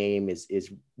of the game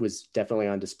was definitely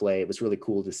on display. It was really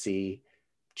cool to see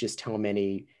just how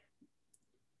many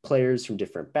players from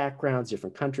different backgrounds,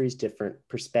 different countries, different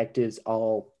perspectives,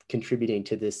 all contributing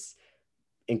to this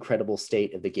incredible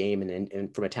state of the game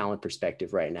and from a talent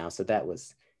perspective right now. So that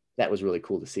was really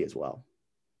cool to see as well.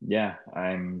 Yeah,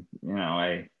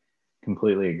 I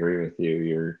completely agree with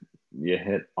you. You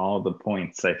hit all the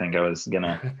points I think I was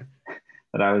gonna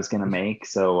make.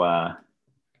 So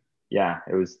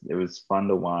it was fun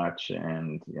to watch,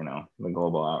 and the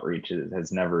global outreach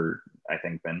has never, I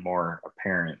think, been more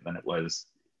apparent than it was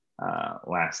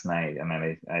last night, and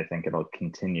I think it'll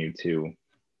continue to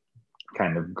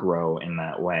kind of grow in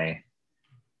that way.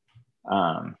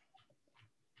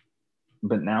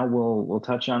 But now we'll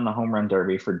touch on the home run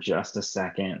derby for just a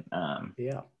second. I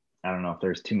don't know if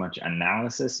there's too much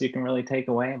analysis you can really take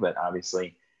away, but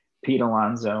obviously Pete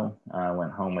Alonso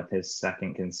went home with his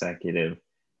second consecutive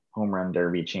home run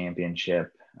derby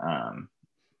championship.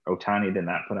 Ohtani did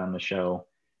not put on the show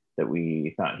that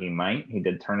we thought he might. He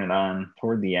did turn it on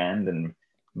toward the end and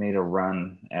made a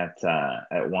run at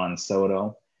Juan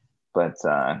Soto, but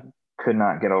could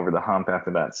not get over the hump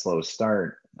after that slow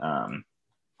start.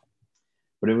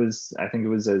 But I think it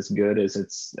was as good as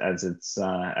it's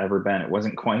ever been. It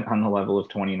wasn't quite on the level of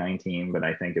 2019, but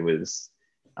I think it was.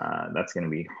 That's going to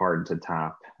be hard to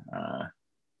top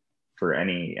for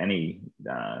any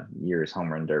year's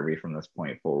home run derby from this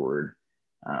point forward.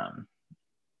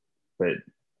 But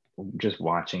just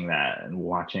watching that and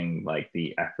watching like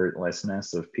the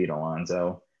effortlessness of Pete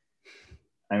Alonso,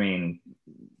 I mean,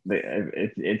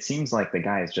 it seems like the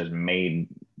guy is just made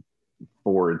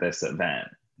for this event.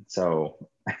 So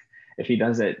if he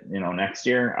does it, next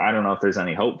year, I don't know if there's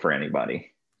any hope for anybody.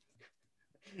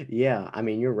 Yeah, I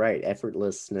mean, you're right.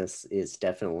 Effortlessness is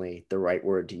definitely the right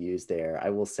word to use there. I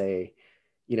will say,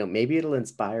 maybe it'll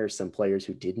inspire some players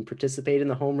who didn't participate in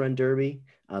the home run derby,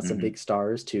 some big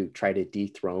stars, to try to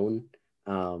dethrone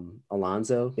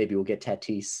Alonso. Maybe we'll get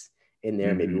Tatis in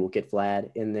there. Maybe we'll get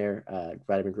Vlad in there,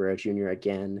 Vladimir Guerrero Jr.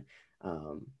 again.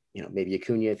 Maybe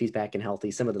Acuna if he's back and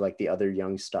healthy. Some of the other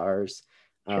young stars.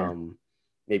 Sure.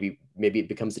 Maybe it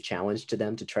becomes a challenge to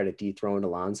them to try to dethrone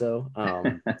Alonso.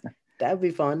 That would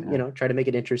be fun, try to make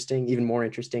it interesting, even more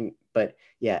interesting. But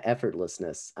yeah,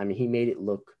 effortlessness. I mean, he made it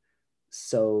look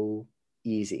so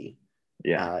easy.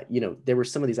 Yeah. There were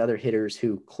some of these other hitters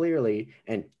who clearly,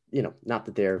 and not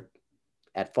that they're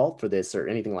at fault for this or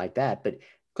anything like that, but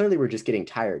clearly were just getting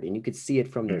tired, and you could see it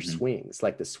from their Hmm. swings,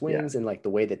 like the Yeah. swings and like the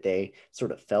way that they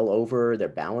sort of fell over, their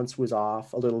balance was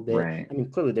off a little bit. Right. I mean,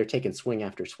 clearly they're taking swing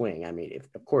after swing. I mean,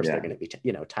 of course they're Yeah. going to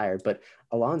be, tired, but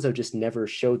Alonso just never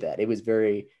showed that. It was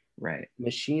very Right.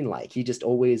 machine like. He just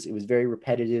always, it was very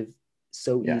repetitive,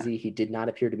 so Yeah. easy. He did not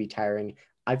appear to be tiring.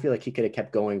 I feel like he could have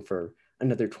kept going for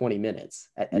another 20 minutes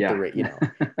at the Yeah. rate,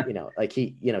 like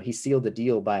he sealed the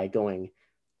deal by going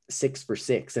 6 for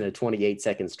 6 in a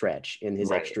 28-second stretch in his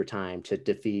Right. extra time to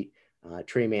defeat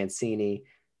Trey Mancini.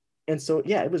 And so,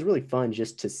 yeah, it was really fun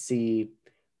just to see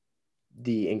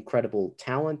the incredible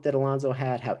talent that Alonso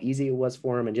had, how easy it was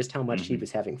for him, and just how much he Hmm.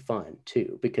 was having fun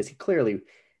too. Because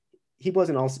he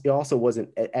wasn't also, it also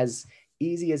wasn't as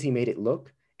easy as he made it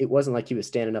look. It wasn't like he was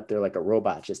standing up there like a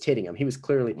robot just hitting him. He was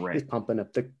Right. pumping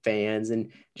up the fans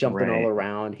and jumping all Right.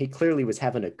 around. He clearly was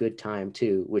having a good time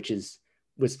too, which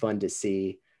was fun to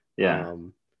see. Yeah.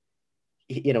 Um,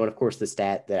 and of course the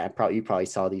stat that you probably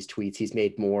saw these tweets. He's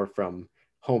made more from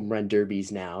home run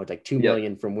derbies now, like 2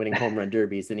 million Yep. from winning home run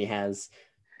derbies than he has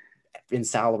in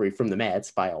salary from the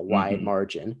Mets by a wide Hmm.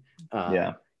 margin.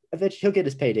 Yeah. Eventually he'll get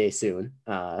his payday soon,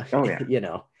 Oh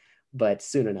yeah. but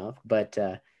soon enough. But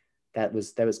that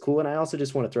was cool. And I also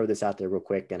just want to throw this out there real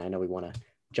quick. And I know we want to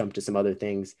jump to some other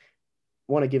things.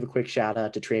 Want to give a quick shout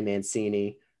out to Trey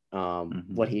Mancini,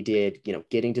 what Hmm. he did,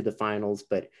 getting to the finals,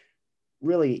 but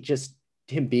really just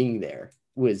him being there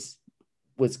was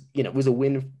a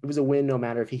win. It was a win no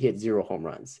matter if he hit 0 home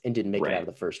runs and didn't make it out of Right.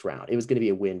 the first round. It was going to be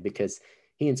a win because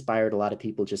he inspired a lot of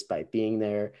people just by being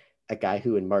there. A guy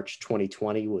who in March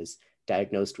 2020 was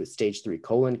diagnosed with stage 3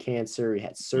 colon cancer. He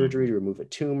had surgery Hmm. to remove a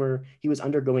tumor. He was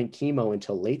undergoing chemo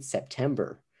until late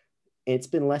September. And it's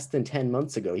been less than 10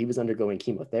 months ago. He was undergoing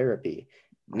chemotherapy.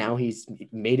 Now Right. he's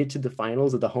made it to the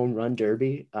finals of the home run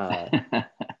derby.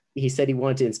 He said he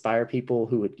wanted to inspire people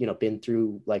who had been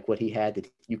through like what he had,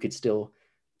 that you could still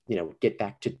get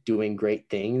back to doing great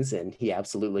things, and he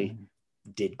absolutely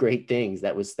did great things.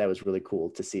 That was really cool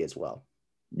to see as well.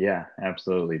 Yeah,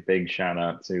 absolutely. Big shout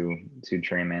out to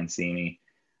Trey Mancini.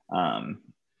 Um,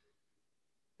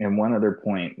 and one other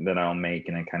point that I'll make,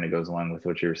 and it kind of goes along with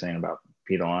what you were saying about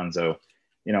Pete Alonso,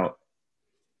 you know,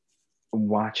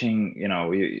 watching,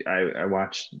 I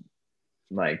watched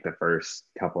like the first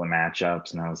couple of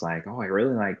matchups, and I was like, oh, I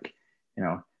really like, you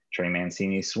know, Trey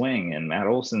Mancini's swing, and Matt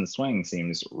Olson's swing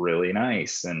seems really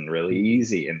nice and really Mm-hmm.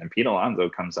 easy. And then Pete Alonso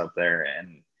comes up there,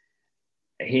 and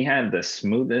he had the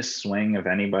smoothest swing of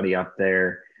anybody up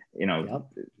there. You know,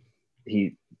 Yep.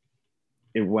 he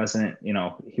it wasn't,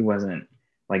 he wasn't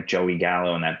like Joey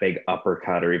Gallo and that big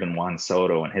uppercut, or even Juan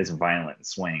Soto and his violent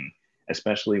swing,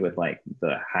 especially with like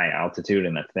the high altitude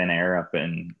and the thin air up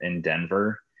in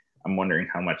Denver. I'm wondering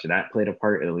how much that played a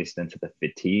part, at least into the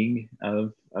fatigue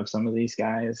of some of these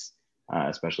guys,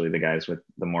 especially the guys with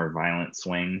the more violent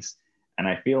swings. And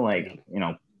I feel like,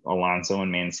 Yep. Alonso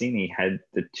and Mancini had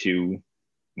the two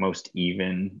most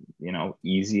even,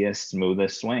 easiest,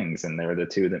 smoothest swings, and they're the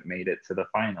two that made it to the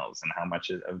finals. And how much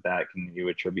of that can you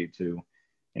attribute to,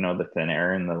 the thin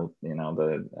air and the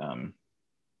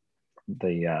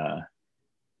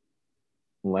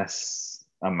less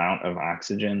amount of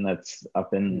oxygen that's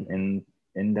up in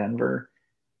Mm-hmm. in Denver?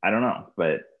 I don't know,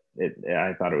 but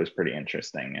I thought it was pretty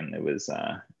interesting, and it was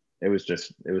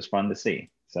fun to see.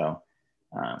 So,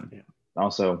 um, Yeah.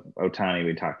 also Ohtani,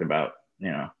 we talked about,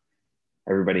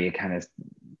 everybody kind of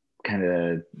kind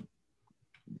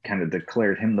of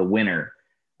declared him the winner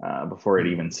before it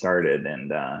even Mm-hmm. started,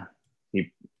 and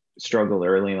he struggled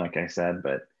early, like I said,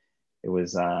 but it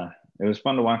was uh, it was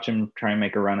fun to watch him try and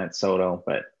make a run at Soto,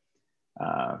 but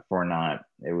for not,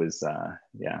 it was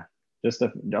yeah, just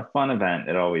a fun event.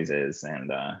 It always is,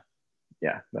 and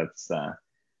yeah, that's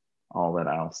all that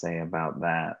I'll say about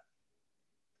that.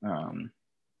 Um,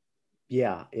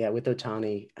 Yeah, yeah. With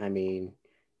Otani, I mean,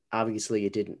 obviously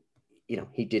it didn't,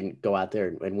 he didn't go out there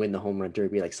and win the home run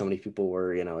derby like so many people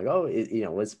were, like, oh,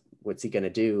 what's he gonna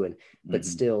do? And but mhm.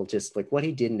 still, just like what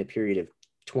he did in a period of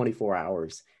 24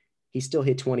 hours, he still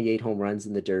hit 28 home runs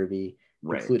in the derby,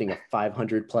 Right. including a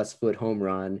 500 plus foot home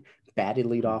run. Batted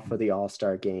lead off for Mhm. the All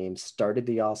Star game, started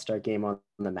the All Star game on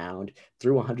the mound,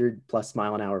 threw a 100+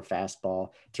 mile an hour fastball,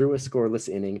 threw a scoreless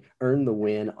inning, earned the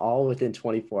win, all within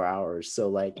 24 hours. So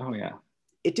like Oh yeah.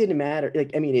 it didn't matter.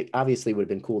 Like, I mean, it obviously would have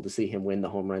been cool to see him win the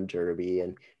home run derby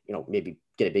and, maybe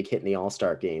get a big hit in the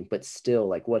All-Star game, but still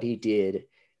like what he did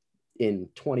in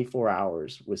 24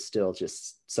 hours was still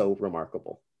just so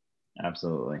remarkable.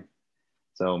 Absolutely.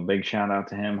 So big shout out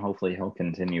to him. Hopefully he'll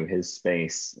continue his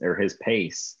space or his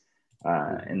pace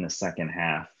in the second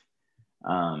half.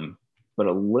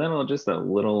 But just a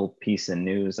little piece of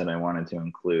news that I wanted to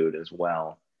include as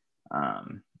well.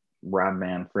 Rob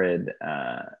Manfred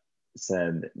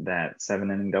said that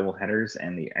 7-inning doubleheaders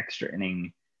and the extra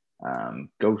inning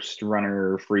ghost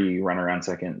runner, free runner on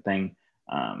second thing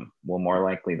will more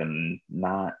likely than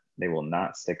not, they will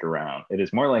not stick around. It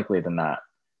is more likely than not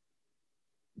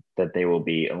that they will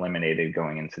be eliminated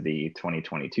going into the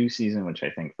 2022 season, which I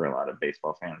think for a lot of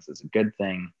baseball fans is a good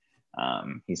thing.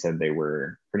 He said they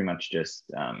were pretty much just,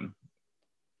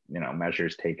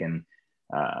 measures taken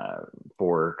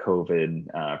for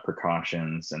COVID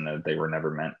precautions, and that they were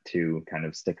never meant to kind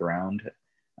of stick around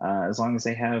as long as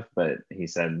they have. But he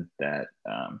said that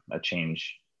a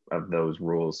change of those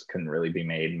rules couldn't really be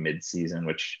made mid-season,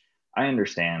 which I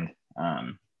understand.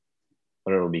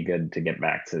 But it'll be good to get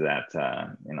back to that,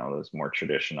 those more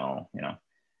traditional,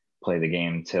 play the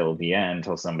game till the end,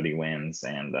 till somebody wins,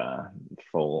 and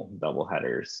full double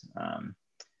headers.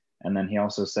 And then he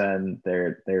also said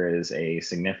there is a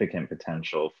significant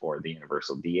potential for the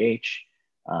universal DH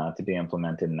to be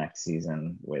implemented next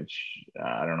season, which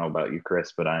I don't know about you,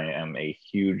 Chris, but I am a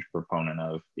huge proponent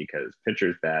of, because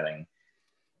pitchers batting,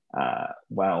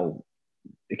 while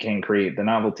it can create the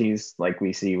novelties like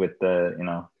we see with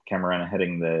the, Camarena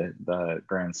hitting the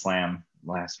grand slam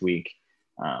last week,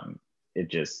 I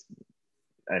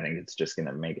think it's just going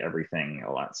to make everything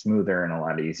a lot smoother and a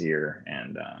lot easier,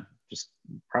 and just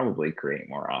probably create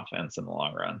more offense in the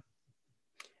long run.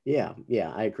 Yeah,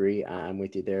 I agree. I'm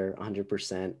with you there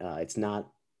 100%. It's not,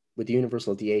 with the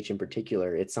universal DH in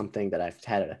particular, it's something that I've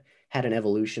had an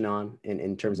evolution on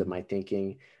in terms of my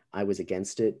thinking. I was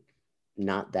against it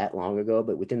not that long ago,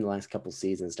 but within the last couple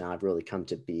seasons now, I've really come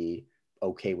to be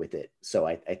okay with it. So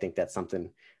I think that's something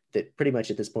that pretty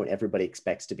much at this point, everybody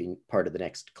expects to be part of the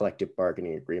next collective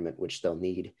bargaining agreement, which they'll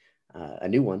need a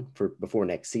new one for before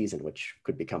next season, which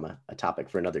could become a topic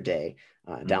for another day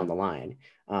down the line.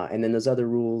 And then those other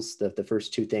rules, the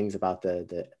first two things about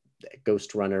the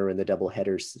ghost runner and the double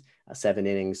headers, 7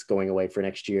 innings going away for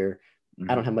next year.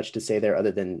 I don't have much to say there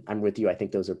other than I'm with you. I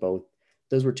think those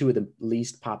were two of the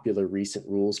least popular recent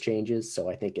rules changes. So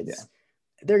I think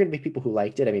there are going to be people who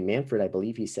liked it. I mean, Manfred, I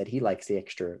believe he said he likes the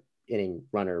extra inning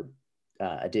runner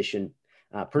addition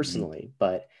personally,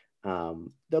 but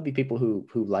there'll be people who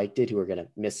liked it, who are going to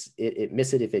miss it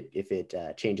if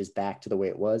it changes back to the way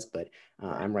it was. But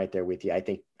I'm right there with you. I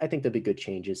think there'll be good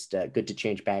changes, good to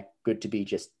change back, good to be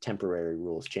just temporary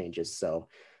rules changes. So,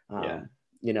 a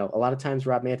lot of times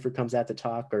Rob Manfred comes out to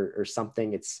talk or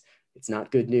something, it's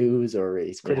not good news or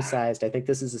he's criticized. I think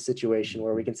this is a situation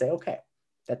where we can say, okay,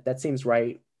 that seems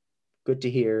right. Good to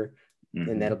hear.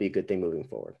 And that'll be a good thing moving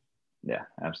forward. Yeah,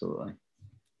 absolutely.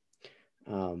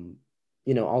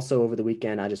 Also over the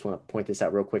weekend, I just want to point this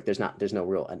out real quick. There's no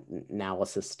real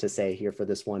analysis to say here for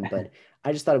this one, but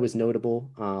I just thought it was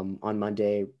notable. On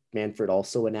Monday, Manfred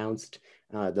also announced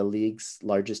the league's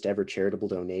largest ever charitable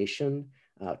donation,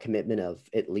 commitment of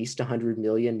at least $100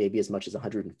 million, maybe as much as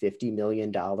 $150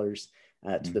 million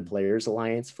to the Players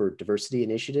Alliance for diversity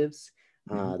initiatives.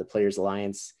 The Players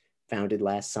Alliance, founded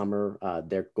last summer,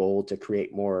 their goal to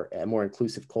create a more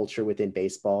inclusive culture within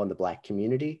baseball and the Black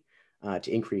community,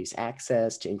 to increase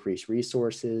access, to increase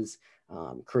resources.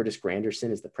 Curtis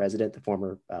Granderson is the president, the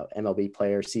former MLB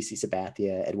player, CC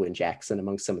Sabathia, Edwin Jackson,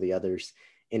 among some of the others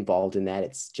involved in that.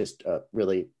 It's just a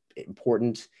really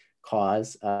important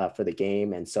cause for the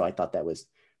game. And so I thought that was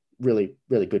really,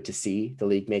 really good to see the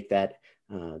league make that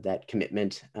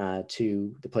commitment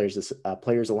to the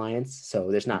Players Alliance.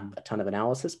 So there's not a ton of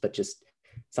analysis, but just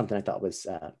something I thought was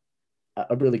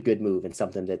a really good move, and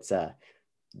something that's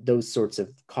those sorts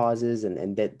of causes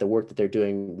and that the work that they're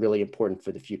doing really important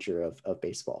for the future of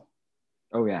baseball.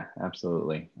 Oh yeah,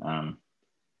 absolutely.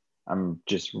 I'm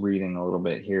just reading a little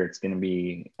bit here. It's going to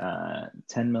be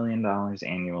 $10 million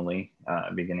annually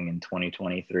beginning in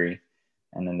 2023,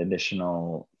 and an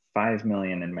additional $5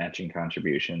 million in matching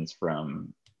contributions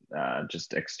from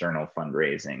just external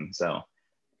fundraising. So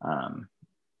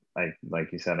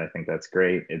like you said, I think that's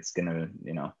great. It's going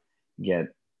to,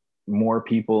 get more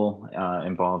people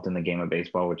involved in the game of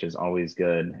baseball, which is always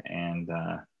good. And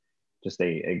just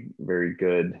a very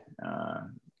good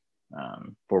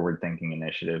forward-thinking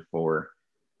initiative for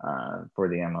the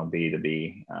MLB to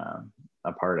be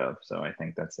a part of. So I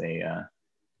think that's a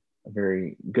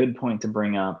very good point to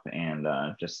bring up, and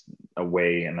just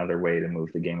another way to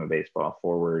move the game of baseball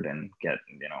forward and get,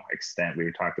 extend,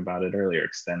 we talked about it earlier,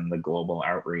 extend the global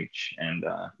outreach. And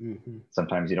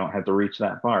sometimes you don't have to reach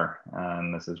that far.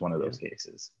 And this is one of those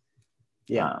cases.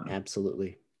 Yeah,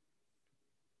 absolutely.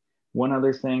 One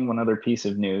other piece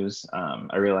of news.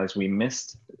 I realized we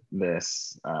missed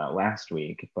this last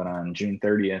week, but on June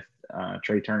 30th,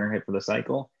 Trey Turner hit for the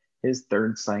cycle, his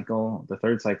third cycle, the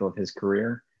third cycle of his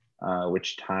career,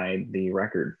 which tied the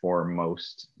record for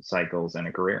most cycles in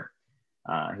a career.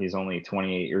 He's only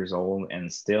 28 years old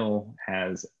and still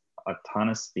has a ton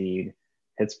of speed,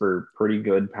 hits for pretty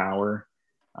good power.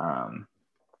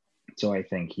 So I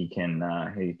think he can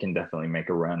definitely make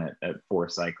a run at 4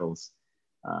 cycles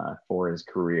for his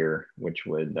career, which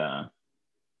would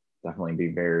definitely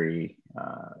be very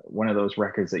one of those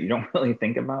records that you don't really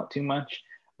think about too much.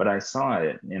 But I saw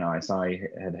it, I saw he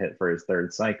had hit for his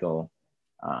third cycle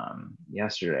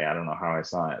yesterday. I don't know how I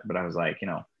saw it, but I was like,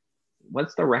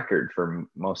 what's the record for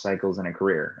most cycles in a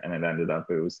career? And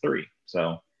it was 3.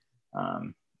 So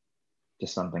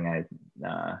just something I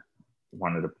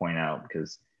wanted to point out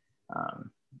because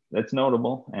that's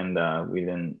notable, and we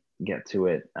didn't get to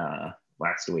it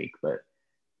last week, but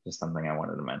just something I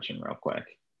wanted to mention real quick.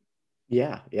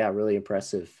 Yeah, really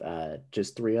impressive.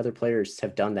 Just 3 other players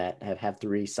have done that, have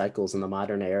 3 cycles in the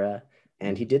modern era,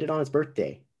 and he did it on his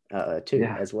birthday too,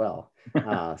 as well.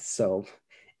 So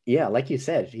yeah, like you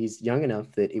said, he's young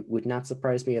enough that it would not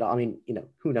surprise me at all. I mean,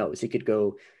 who knows? He could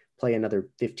go play another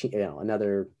 15,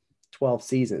 another 12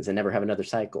 seasons and never have another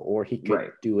cycle, or he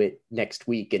could do it next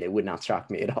week and it would not shock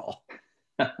me at all.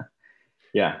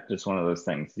 Yeah, just one of those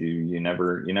things. You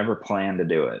never plan to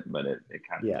do it, but it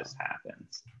kind of just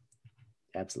happens.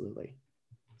 Absolutely.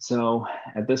 So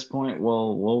at this point,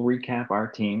 we'll recap our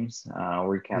teams. I'll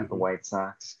recap the White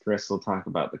Sox. Chris will talk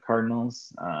about the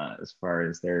Cardinals as far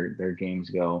as their games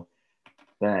go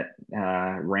that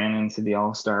ran into the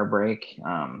All-Star break.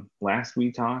 Last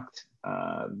we talked,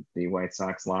 the White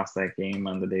Sox lost that game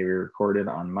on the day we recorded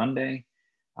on Monday.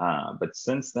 But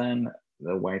since then,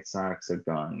 the White Sox have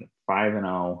gone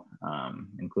 5-0,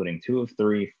 including 2 of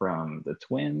 3 from the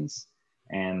Twins,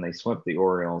 and they swept the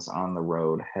Orioles on the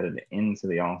road, headed into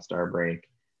the All-Star break.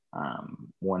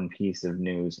 One piece of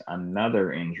news,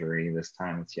 another injury, this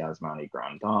time it's Yasmani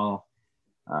Grandal.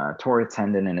 Tore a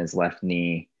tendon in his left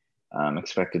knee,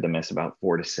 expected to miss about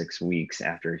 4 to 6 weeks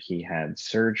after he had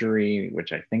surgery,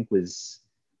 which I think was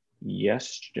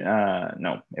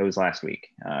it was last week,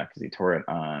 because he tore it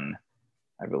on,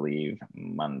 I believe,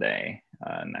 Monday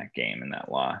in that game, in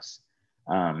that loss.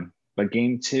 But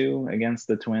game 2 against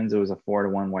the Twins, it was a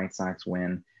 4-1 White Sox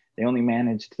win. They only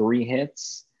managed 3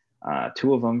 hits,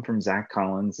 2 of them from Zach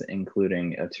Collins,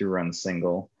 including a 2-run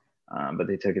single. But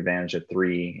they took advantage of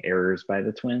 3 errors by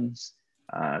the Twins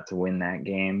to win that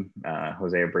game.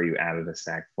 Jose Abreu added a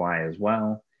sac fly as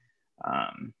well.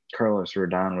 Carlos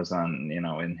Rodon was on,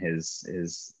 in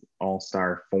his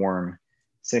all-star form,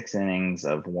 6 innings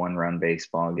of 1-run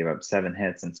baseball, gave up 7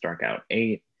 hits and struck out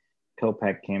 8.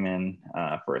 Kopech came in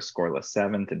for a scoreless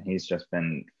 7th, and he's just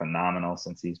been phenomenal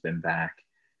since he's been back.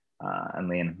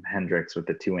 And Liam Hendricks with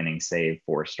the 2-inning save,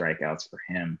 4 strikeouts for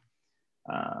him.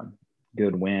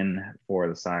 Good win for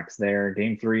the Sox there.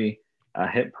 Game 3,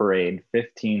 hit parade,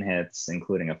 15 hits,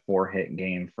 including a 4-hit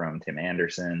game from Tim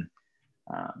Anderson.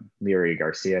 Leury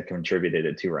Garcia contributed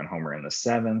a 2-run homer in the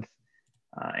 7th.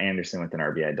 Anderson with an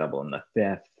RBI double in the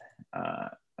 5th.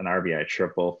 An RBI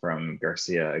triple from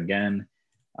Garcia again.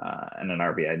 And an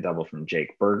RBI double from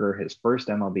Jake Berger, his first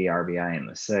MLB RBI in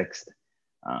the 6th.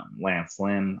 Lance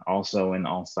Lynn, also in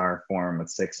all-star form with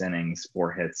 6 innings,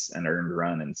 4 hits, an earned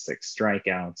run, and 6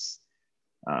 strikeouts.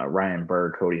 Ryan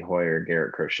Berg, Cody Hoyer,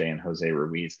 Garrett Crochet, and Jose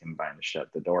Ruiz combined to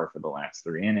shut the door for the last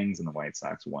 3 innings, and the White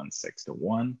Sox won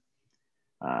 6-1.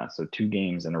 So 2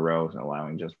 games in a row,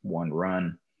 allowing just 1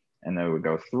 run. And they would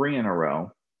go 3 in a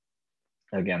row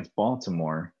against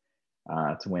Baltimore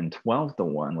to win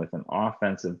 12-1 with an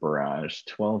offensive barrage,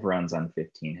 12 runs on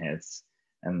 15 hits.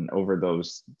 And over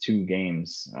those 2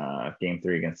 games, game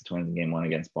 3 against the Twins and game 1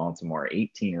 against Baltimore,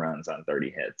 18 runs on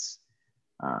 30 hits.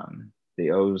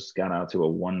 The O's got out to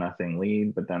a 1-0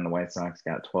 lead, but then the White Sox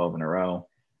got 12 in a row.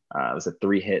 It was a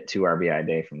 3-hit, 2 RBI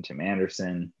day from Tim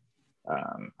Anderson.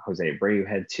 Jose Abreu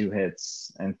had 2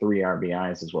 hits and 3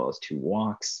 RBIs, as well as 2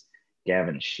 walks.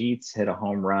 Gavin Sheets hit a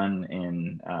home run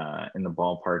in the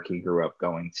ballpark he grew up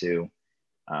going to,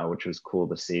 which was cool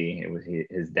to see.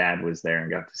 His dad was there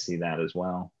and got to see that as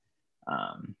well.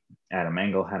 Adam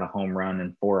Engel had a home run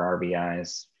and 4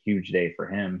 RBIs, huge day for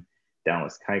him.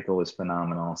 Dallas Keuchel was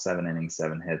phenomenal, 7 innings,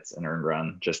 7 hits, an earned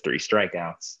run, just 3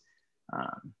 strikeouts.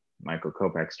 Michael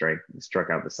Kopech struck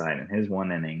out the side in his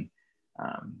 1 inning.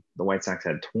 The White Sox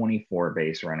had 24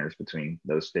 base runners between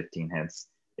those 15 hits.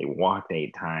 They walked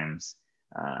 8 times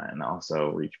and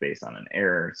also reached base on an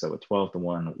error. So a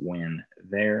 12-1 win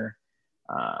there.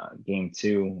 Game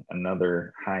 2,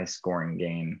 another high-scoring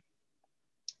game.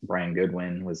 Brian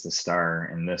Goodwin was the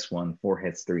star in this one, 4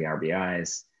 hits, 3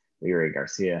 RBIs. Leury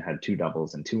Garcia had 2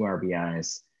 doubles and 2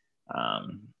 RBIs.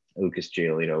 Lucas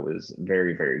Giolito was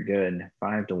very, very good.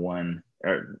 5-1,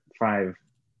 or 5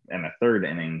 and a third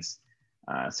innings,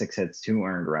 6 hits, 2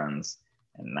 earned runs,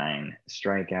 and 9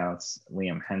 strikeouts.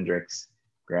 Liam Hendriks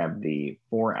grabbed the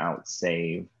 4-out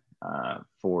save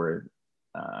for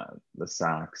the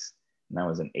Sox, and that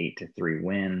was an 8-3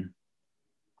 win.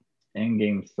 In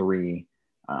game 3,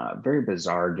 very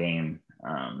bizarre game.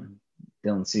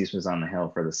 Dylan Cease was on the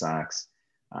hill for the Sox.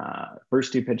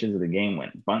 First 2 pitches of the game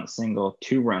went bunt single,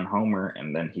 2-run homer,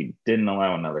 and then he didn't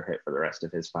allow another hit for the rest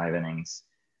of his 5 innings.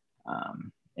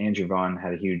 Andrew Vaughn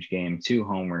had a huge game, 2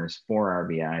 homers, 4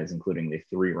 RBIs, including the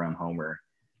 3-run homer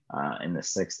in the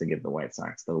 6th to give the White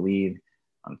Sox the lead.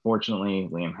 Unfortunately,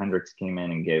 Liam Hendriks came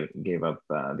in and gave up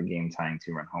the game-tying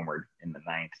 2-run homer in the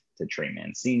 9th to Trey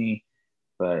Mancini,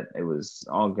 but it was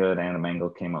all good. Adam Engel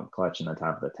came up clutch in the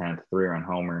top of the 10th, 3-run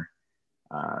homer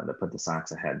that put the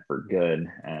Sox ahead for good,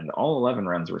 and all 11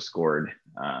 runs were scored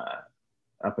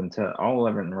up until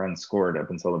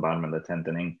the bottom of the 10th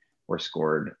inning were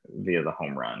scored via the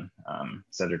home run.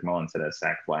 Cedric Mullins hit a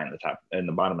sac fly in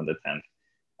the bottom of the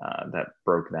 10th that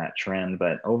broke that trend.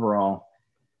 But overall,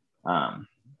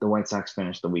 the White Sox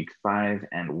finished the week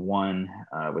 5-1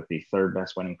 with the 3rd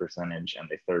best winning percentage and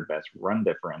the 3rd best run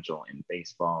differential in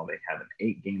baseball. They had an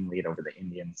 8-game lead over the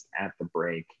Indians at the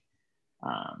break.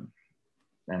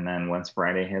 And then once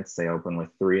Friday hits, they open with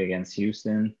 3 against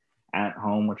Houston at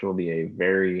home, which will be a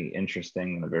very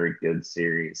interesting and a very good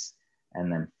series. And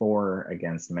then 4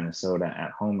 against Minnesota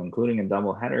at home, including a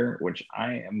doubleheader, which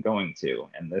I am going to.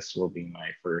 And this will be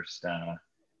my first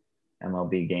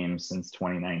MLB game since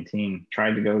 2019.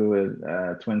 Tried to go to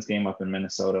a Twins game up in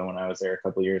Minnesota when I was there a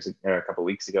couple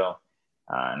weeks ago,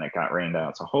 and it got rained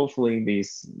out. So hopefully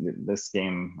this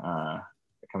game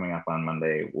coming up on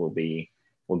Monday will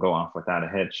go off without a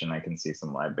hitch, and I can see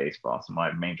some live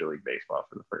Major League Baseball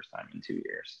for the first time in 2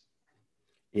 years.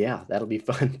 Yeah, that'll be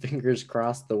fun. Fingers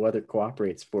crossed the weather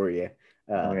cooperates for you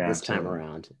this time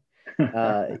around.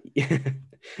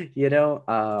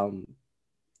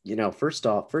 First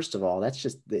of all, that's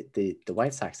just the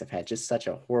White Sox have had just such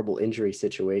a horrible injury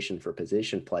situation for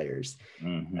position players.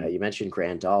 Mm-hmm. You mentioned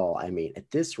Grandal. I mean, at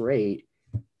this rate,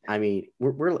 we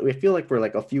feel like we're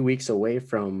like a few weeks away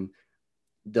from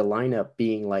the lineup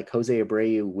being like Jose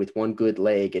Abreu with one good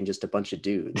leg and just a bunch of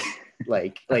dudes.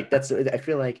 like that's, I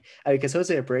feel like, because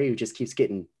Jose Abreu just keeps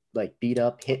getting like beat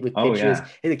up, hit with pitches,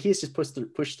 and the key is just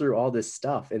push through all this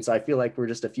stuff. And so I feel like we're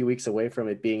just a few weeks away from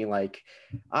it being like,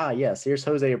 yes, here's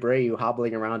Jose Abreu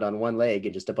hobbling around on one leg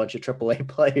and just a bunch of AAA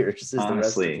players is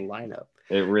Honestly, the rest of the lineup.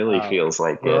 It really feels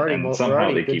like it, and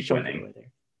somehow they keep winning.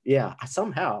 Yeah,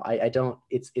 somehow I don't.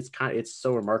 It's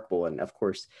so remarkable, and of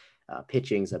course,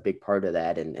 pitching's a big part of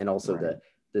that, and also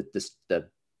the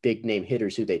big name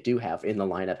hitters who they do have in the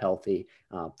lineup healthy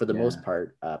for the most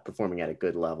part, performing at a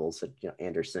good level. So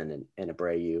Anderson and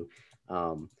Abreu.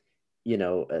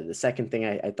 The second thing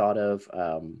I thought of,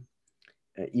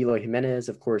 Eloy Jimenez,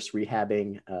 of course,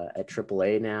 rehabbing at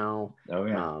AAA now.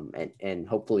 And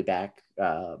hopefully back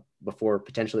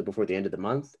potentially before the end of the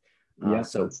month.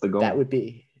 So that's the goal. That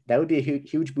would be a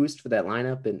huge boost for that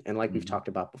lineup. And like we've talked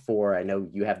about before, I know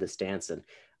you have the stance, and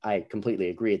I completely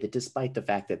agree that despite the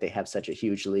fact that they have such a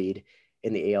huge lead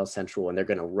in the AL Central and they're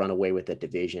going to run away with the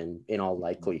division in all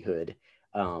likelihood,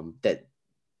 that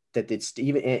it's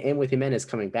even, and with Jimenez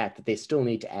coming back, that they still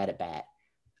need to add a bat,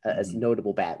 a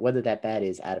notable bat, whether that bat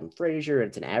is Adam Frazier,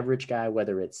 it's an average guy,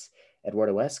 whether it's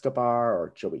Eduardo Escobar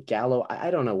or Joey Gallo, I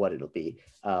don't know what it'll be,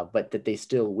 but that they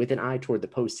still, with an eye toward the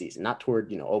postseason, not toward,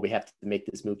 we have to make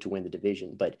this move to win the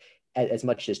division, but as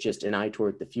much as just an eye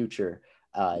toward the future,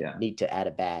 need to add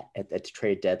a bat at the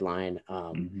trade deadline.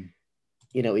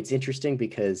 It's interesting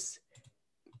because,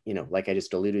 like I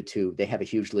just alluded to, they have a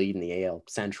huge lead in the AL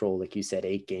Central, like you said,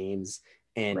 8 games.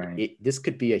 And this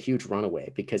could be a huge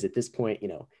runaway because at this point,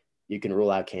 you can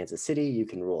rule out Kansas City, you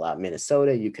can rule out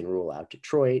Minnesota, you can rule out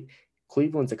Detroit.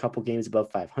 Cleveland's a couple games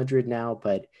above 500 now,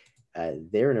 but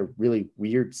they're in a really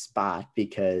weird spot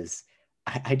because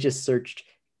I just searched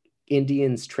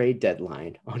Indians trade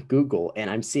deadline on Google, and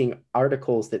I'm seeing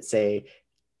articles that say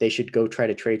they should go try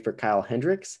to trade for Kyle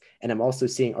Hendricks. And I'm also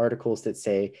seeing articles that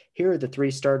say, here are the 3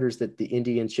 starters that the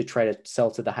Indians should try to sell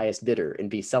to the highest bidder and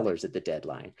be sellers at the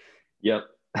deadline. Yep.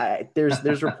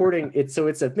 There's reporting. It's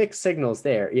a mixed signals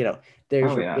there,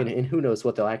 and who knows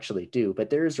what they'll actually do, but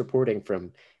there is reporting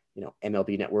from,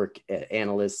 MLB Network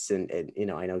analysts. And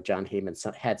I know John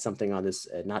Heyman had something on this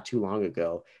not too long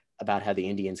ago about how the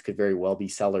Indians could very well be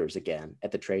sellers again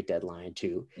at the trade deadline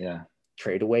to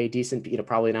trade away decent,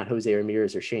 probably not Jose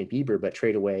Ramirez or Shane Bieber, but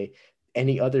trade away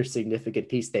any other significant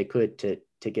piece they could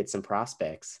to get some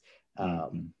prospects.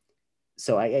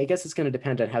 So I guess it's going to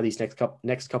depend on how these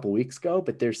next couple weeks go,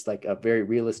 but there's like a very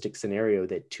realistic scenario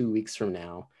that 2 weeks from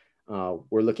now,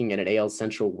 we're looking at an AL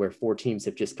Central where 4 teams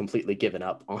have just completely given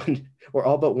up on, or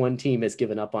all but one team has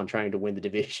given up on trying to win the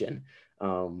division,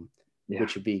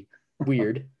 which would be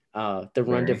weird. The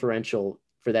run differential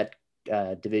for that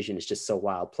division is just so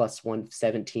wild. Plus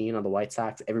 117 on the White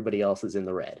Sox. Everybody else is in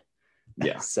the red.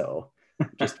 Yeah. So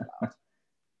just wild.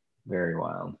 Very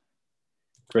wild.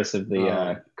 Chris, have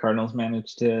the Cardinals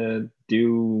managed to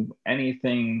do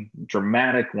anything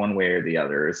dramatic one way or the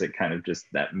other? Is it kind of just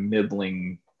that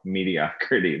middling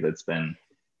mediocrity that's been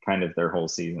kind of their whole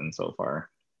season so far?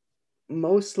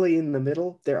 Mostly in the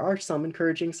middle. There are some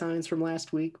encouraging signs from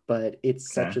last week, but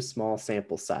it's such a small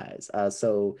sample size.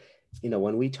 So,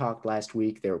 when we talked last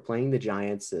week, they were playing the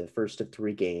Giants, the first of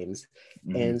 3 games.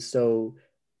 And so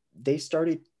they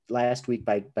started last week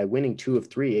by winning 2 of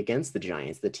 3 against the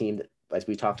Giants, the team that, as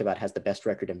we talked about, has the best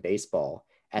record in baseball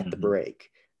at the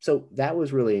break. So that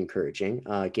was really encouraging.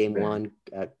 Game 1,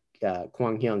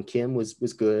 Kwang Hyun Kim was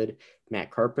good. Matt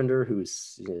Carpenter,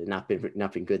 who's not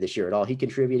been good this year at all, he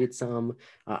contributed some.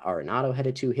 Arenado had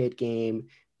a 2-hit game.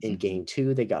 In Game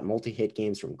 2, they got multi-hit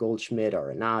games from Goldschmidt,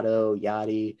 Arenado,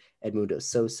 Yadi, Edmundo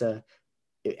Sosa.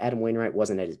 Adam Wainwright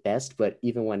wasn't at his best, but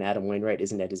even when Adam Wainwright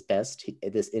isn't at his best,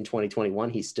 in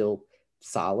 2021, he's still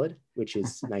solid, which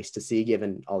is nice to see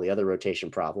given all the other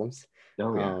rotation problems.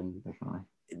 Definitely.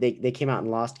 They came out and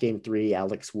lost Game 3.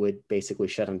 Alex Wood basically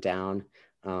shut him down.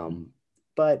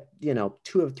 But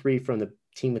 2 of 3 from the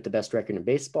team with the best record in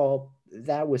baseball,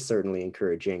 that was certainly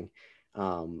encouraging.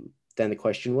 Then the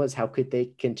question was, how could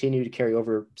they continue to carry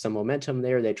over some momentum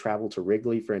there? They traveled to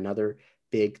Wrigley for another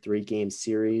big 3-game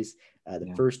series.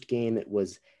 The first game, it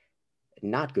was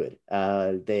not good.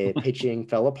 The pitching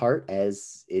fell apart,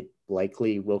 as it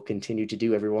likely will continue to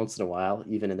do every once in a while,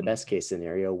 even in the best case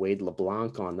scenario. Wade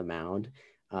LeBlanc on the mound,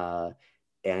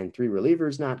 and 3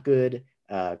 relievers not good.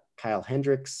 Kyle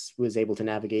Hendricks was able to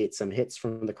navigate some hits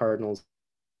from the Cardinals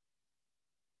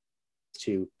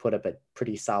to put up a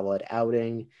pretty solid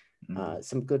outing.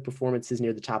 Some good performances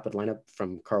near the top of the lineup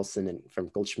from Carlson and from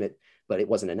Goldschmidt, but it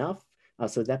wasn't enough.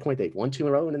 So at that point, they'd won 2 in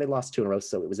a row and then they lost 2 in a row.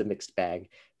 So it was a mixed bag.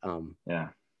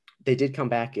 They did come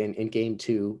back in Game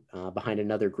 2 behind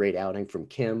another great outing from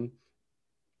Kim,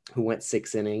 who went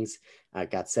 6 innings,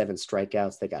 got 7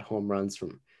 strikeouts. They got home runs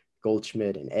from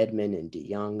Goldschmidt and Edman and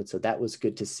DeYoung. So that was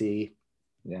good to see.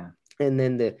 And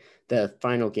then the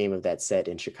final game of that set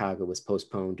in Chicago was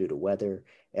postponed due to weather.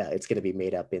 It's going to be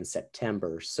made up in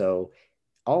September. So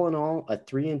all in all, a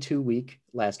 3-2 week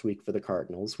last week for the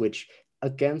Cardinals, which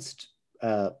against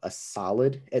a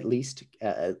solid, at least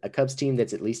a Cubs team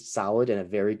that's at least solid, and a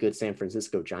very good San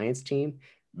Francisco Giants team,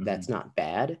 that's not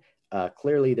bad.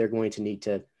 Clearly, they're going to need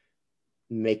to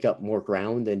make up more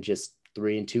ground than just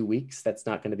 3-2 weeks. That's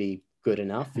not going to be good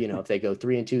enough. If they go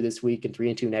 3-2 this week and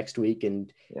 3-2 next week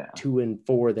and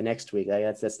 2-4 the next week,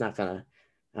 that's not going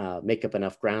to make up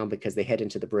enough ground, because they headed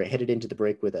into the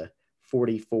break with a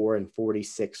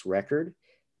 44-46 record,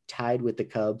 tied with the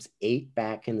Cubs, 8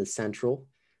 back in the Central,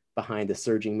 behind the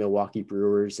surging Milwaukee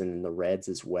Brewers and the Reds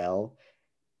as well.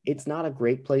 It's not a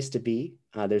great place to be.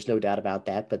 There's no doubt about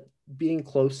that, but being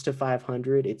close to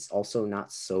 500, it's also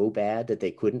not so bad that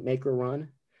they couldn't make a run.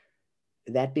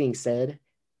 That being said,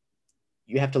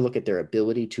 you have to look at their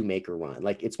ability to make a run.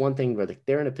 Like, it's one thing where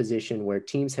they're in a position where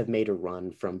teams have made a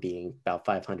run from being about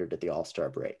 500 at the All-Star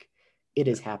break. It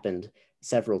has happened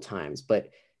several times, but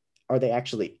are they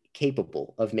actually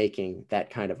capable of making that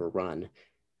kind of a run?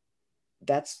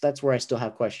 That's where I still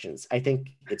have questions. I think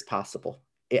it's possible.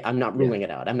 I'm not ruling it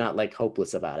out. I'm not like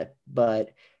hopeless about it,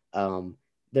 but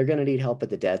they're going to need help at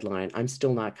the deadline. I'm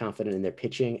still not confident in their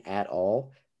pitching at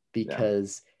all,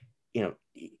 because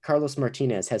Carlos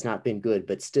Martinez has not been good,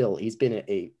 but still he's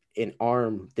been an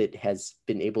arm that has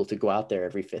been able to go out there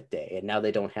every 5th day. And now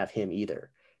they don't have him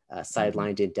either.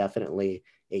 Sidelined indefinitely,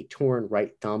 a torn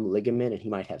right thumb ligament, and he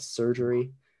might have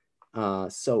surgery.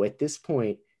 So at this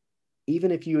point,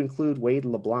 even if you include Wade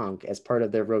LeBlanc as part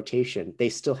of their rotation, they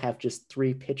still have just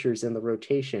 3 pitchers in the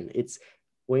rotation. It's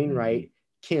Wainwright,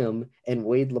 Kim, and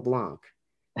Wade LeBlanc.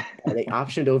 They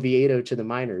optioned Oviedo to the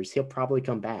minors. He'll probably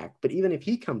come back. But even if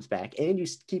he comes back and you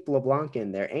keep LeBlanc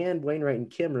in there and Wainwright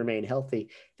and Kim remain healthy,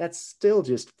 that's still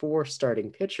just 4 starting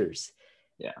pitchers.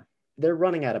 They're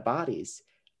running out of bodies.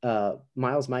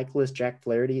 Miles Michaelis, Jack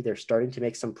Flaherty, they're starting to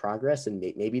make some progress, and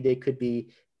maybe they could be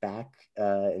back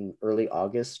in early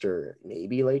August or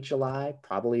maybe late July,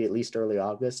 probably at least early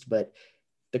August. But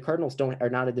the Cardinals are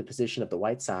not in the position of the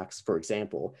White Sox, for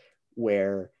example,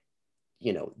 where,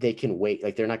 you know, they can wait.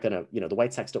 Like they're not going to, you know, the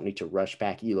White Sox don't need to rush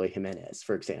back Eloy Jimenez,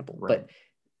 for example. Right.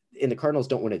 And the Cardinals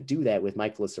don't want to do that with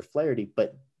Michaelis or Flaherty,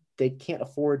 but they can't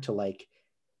afford to like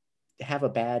have a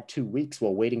bad 2 weeks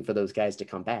while waiting for those guys to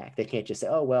come back. They can't just say,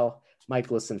 oh, well,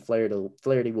 Michaelis and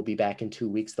Flaherty will be back in 2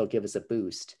 weeks. They'll give us a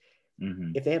boost.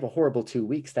 Mm-hmm. If they have a horrible 2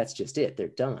 weeks, that's just it. They're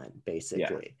done,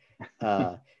 basically.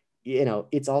 Yeah. You know,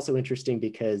 it's also interesting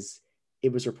because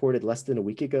it was reported less than a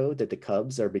week ago that the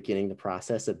Cubs are beginning the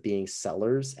process of being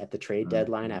sellers at the trade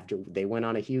deadline after they went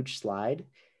on a huge slide.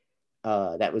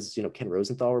 That was, you know, Ken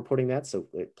Rosenthal reporting that. So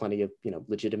plenty of, you know,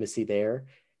 legitimacy there.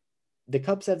 The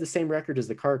Cubs have the same record as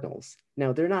the Cardinals.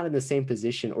 Now, they're not in the same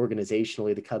position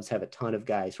organizationally. The Cubs have a ton of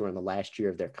guys who are in the last year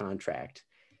of their contract.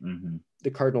 Mm-hmm.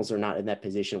 The Cardinals are not in that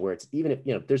position where it's, even if,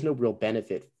 you know, there's no real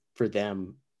benefit for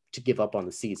them to give up on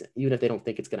the season. Even if they don't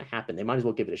think it's going to happen, they might as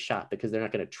well give it a shot because they're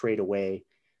not going to trade away,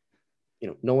 you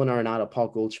know, Nolan Arenado, Paul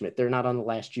Goldschmidt. They're not on the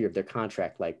last year of their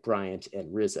contract like Bryant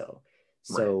and Rizzo.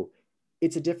 So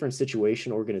it's a different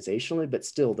situation organizationally, but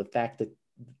still the fact that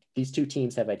these two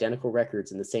teams have identical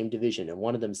records in the same division, and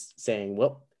one of them's saying,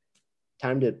 well,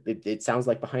 it sounds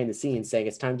like behind the scenes saying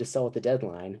it's time to sell at the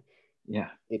deadline.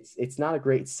 Yeah. It's not a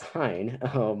great sign,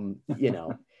 you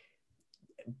know,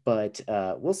 but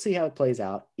we'll see how it plays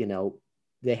out. You know,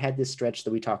 they had this stretch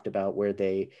that we talked about where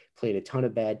they played a ton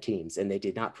of bad teams and they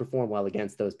did not perform well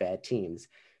against those bad teams.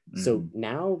 Mm-hmm. So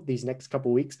now these next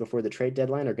couple of weeks before the trade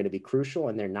deadline are going to be crucial,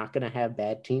 and they're not going to have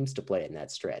bad teams to play in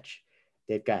that stretch.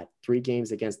 They've got 3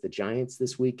 games against the Giants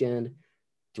this weekend,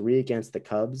 3 against the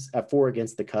Cubs, 4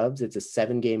 against the Cubs. It's a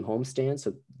 7-game homestand,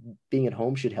 so being at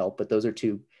home should help, but those are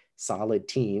 2 solid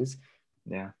teams.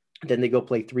 Yeah. Then they go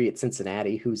play 3 at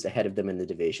Cincinnati, who's ahead of them in the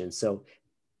division. So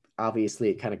obviously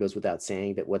it kind of goes without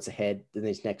saying that what's ahead in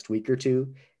this next week or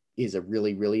 2 is a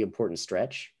really, really important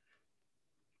stretch.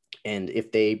 And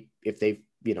if they,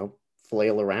 you know,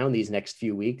 flail around these next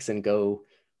few weeks and go,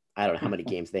 I don't know how many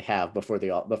games they have before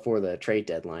the trade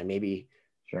deadline, maybe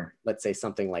let's say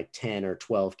something like 10 or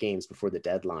 12 games before the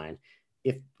deadline.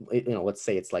 If, you know, let's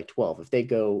say it's like 12, if they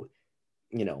go,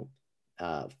 you know,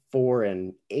 4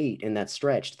 and 8 in that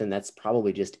stretch, then that's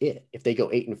probably just it. If they go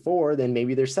 8 and 4, then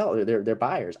maybe they're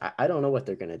buyers. I don't know what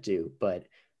they're going to do, but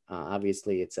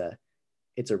obviously it's a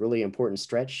really important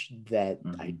stretch that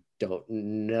I don't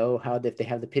know how if they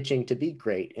have the pitching to be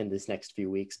great in this next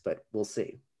few weeks, but we'll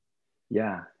see.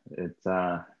 Yeah, it's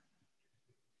you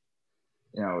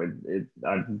know,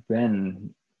 I've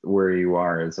been where you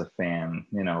are as a fan,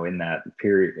 you know, in that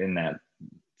period, in that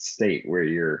state where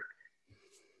you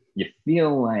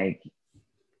feel like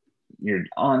you're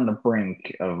on the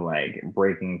brink of like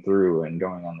breaking through and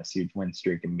going on this huge win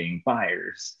streak and being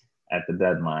buyers at the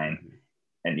deadline.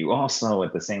 And you also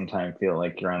at the same time feel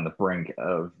like you're on the brink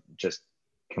of just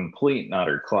complete and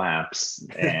utter collapse.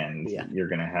 And you're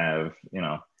going to have, you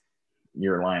know,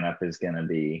 your lineup is going to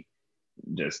be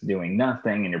just doing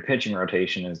nothing, and your pitching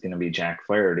rotation is going to be Jack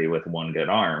Flaherty with 1 good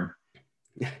arm.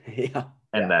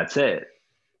 And that's it.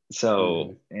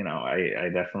 So, you know, I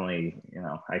definitely, you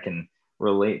know, I can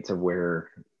relate to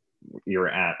where you're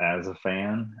at as a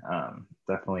fan.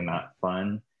 Definitely not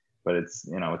fun, but it's,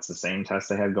 you know, it's the same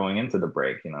test I had going into the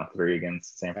break, you know, 3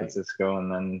 against San Francisco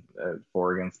and then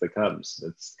 4 against the Cubs.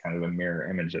 It's kind of a mirror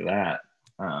image of that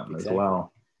as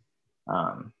well.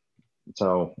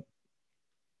 So,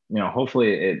 you know,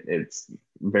 hopefully it's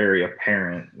very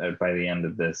apparent that by the end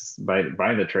of this, by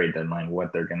the trade deadline,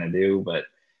 what they're going to do. But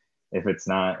if it's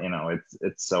not, you know,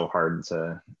 it's so hard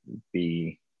to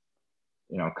be,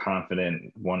 you know,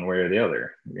 confident one way or the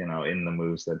other, you know, in the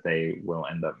moves that they will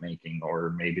end up making,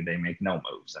 or maybe they make no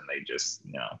moves and they just,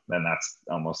 you know, then that's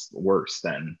almost worse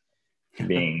than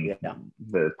being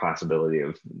the possibility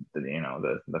of the, you know,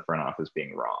 the front office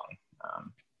being wrong.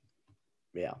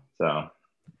 So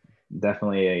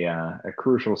definitely a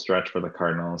crucial stretch for the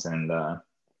Cardinals, and an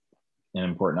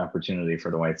important opportunity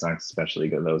for the White Sox, especially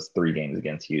those 3 games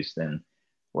against Houston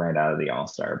right out of the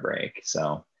All-Star break.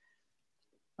 So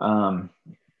now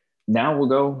we'll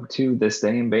go to this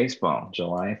day in baseball.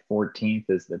 July 14th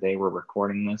is the day we're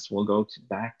recording this. We'll go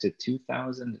back to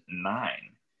 2009.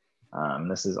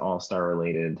 This is All-Star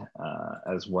related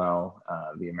as well.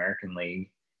 The American League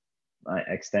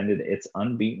extended its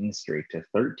unbeaten streak to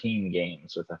 13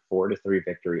 games with a 4-3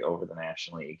 victory over the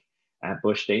National League at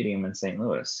Busch Stadium in St.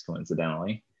 Louis,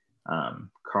 coincidentally.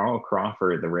 Carl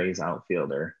Crawford, the Rays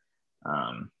outfielder,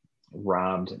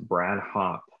 robbed Brad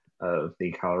Hawpe of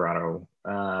the Colorado,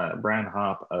 Brad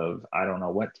Hawpe of I don't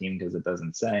know what team because it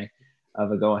doesn't say,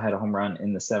 of a go-ahead home run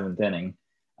in the 7th inning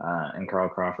and Carl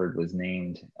Crawford was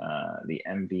named the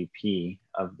MVP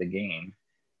of the game.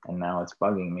 And now it's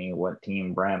bugging me what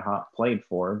team Brad Hawk played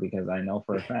for, because I know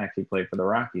for a fact he played for the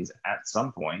Rockies at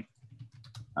some point.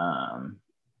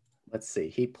 Let's see.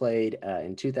 He played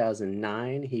in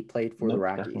 2009. He played for the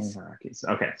Rockies. The Rockies.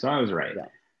 Okay, so I was right. Yeah,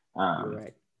 you're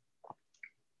right.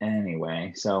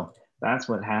 Anyway, so that's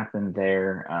what happened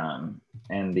there.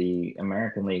 And the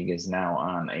American League is now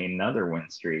on another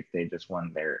win streak. They just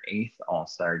won their 8th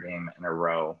All-Star game in a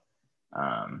row.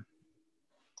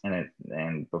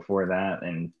 And before that,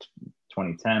 in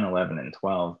 2010, 11, and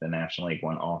 12, the National League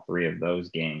won all 3 of those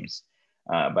games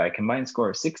by a combined score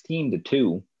of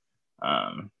 16-2.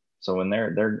 So when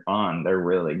they're on, they're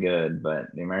really good.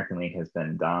 But the American League has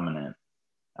been dominant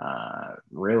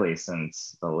really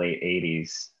since the late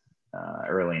 80s,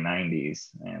 early 90s.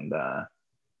 And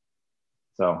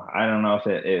so I don't know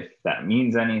if that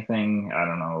means anything. I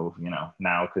don't know,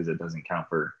 now, because it doesn't count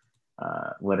for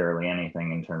literally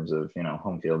anything in terms of,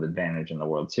 home field advantage in the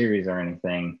World Series or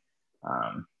anything.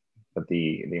 But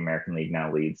the American League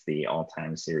now leads the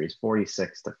all-time series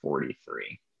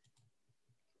 46-43.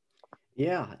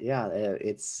 Yeah.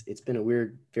 It's been a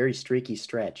weird, very streaky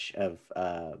stretch of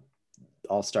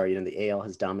All-Star. The AL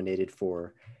has dominated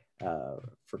for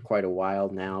quite a while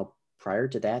now. Prior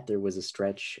to that, there was a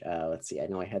stretch. Let's see. I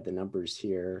know I had the numbers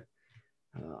here.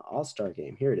 All-Star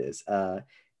game. Here it is.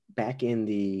 Back in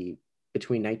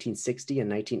between 1960 and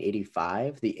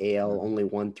 1985, the AL only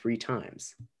won 3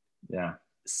 times. Yeah.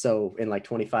 So in like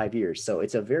 25 years. So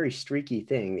it's a very streaky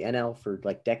thing. The NL for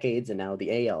like decades, and now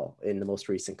the AL in the most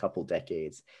recent couple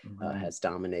decades has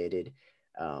dominated.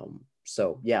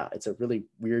 So yeah, it's a really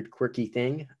weird, quirky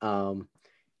thing.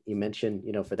 You mentioned,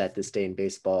 for this day in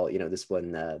baseball, this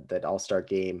one, that All-Star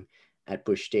game at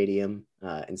Busch Stadium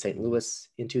in St. Louis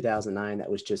in 2009, that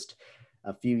was just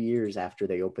a few years after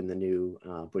they opened the new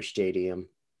Busch Stadium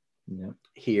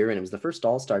here. And it was the first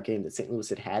All-Star game that St. Louis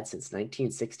had since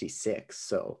 1966.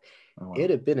 So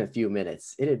it had been a few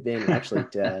minutes. It had been actually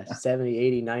 70,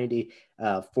 80, 90,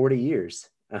 40 years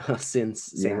since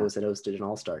St. Louis had hosted an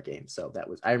All-Star game. So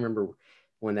I remember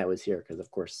when that was here, because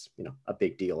of course, a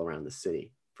big deal around the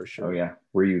city for sure. Oh yeah.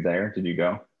 Were you there? Did you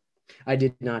go? I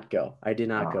did not go.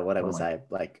 What was I,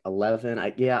 like 11? I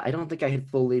don't think I had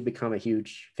fully become a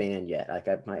huge fan yet.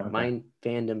 Like my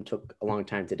fandom took a long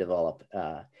time to develop.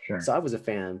 Sure. So I was a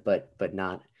fan, but did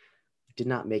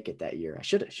not make it that year. I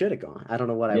should have gone. I don't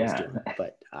know what I was doing,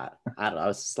 but I don't know. I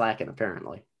was slacking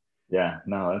apparently. Yeah,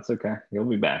 no, that's okay. You'll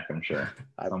be back, I'm sure,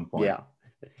 at some point. Yeah.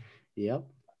 Yep.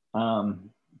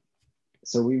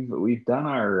 So we've done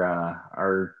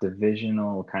our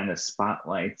divisional kind of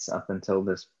spotlights up until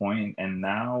this point, and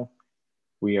now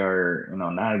we are,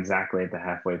 not exactly at the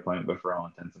halfway point, but for all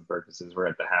intents and purposes, we're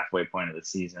at the halfway point of the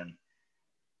season.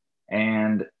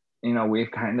 And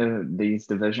these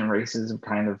division races have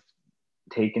kind of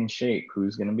taken shape.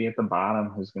 Who's going to be at the bottom?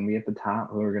 Who's going to be at the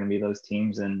top? Who are going to be those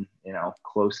teams in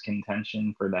close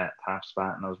contention for that top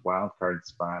spot and those wild card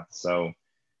spots? So,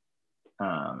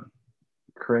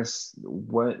 Chris,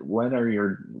 what are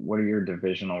your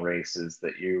divisional races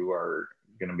that you are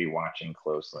going to be watching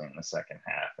closely in the second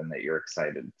half, and that you're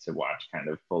excited to watch kind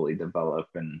of fully develop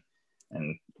and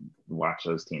watch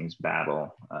those teams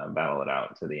battle it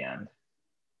out to the end?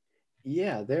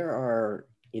 Yeah, there are,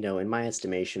 in my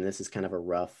estimation, this is kind of a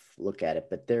rough look at it,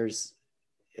 but there's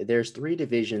 3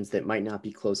 divisions that might not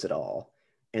be close at all,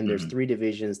 and there's 3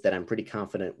 divisions that I'm pretty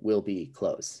confident will be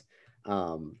close.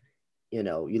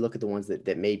 You look at the ones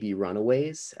that may be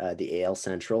runaways, the AL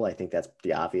Central, I think that's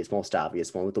the most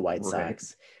obvious one with the White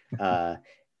Sox.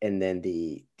 And then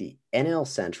the NL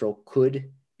Central could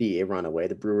be a runaway.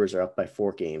 The Brewers are up by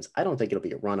 4 games. I don't think it'll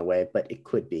be a runaway, but it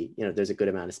could be. There's a good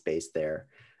amount of space there.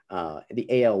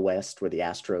 The AL West, where the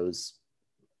Astros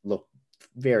look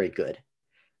very good.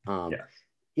 I'm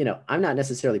not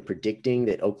necessarily predicting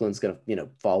that Oakland's going to,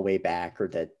 fall way back, or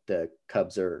that the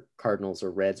Cubs or Cardinals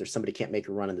or Reds or somebody can't make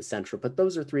a run in the Central. But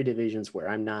those are 3 divisions where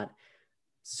I'm not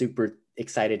super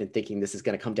excited and thinking this is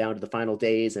going to come down to the final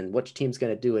days and which team's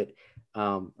going to do it.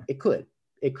 It could,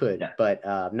 but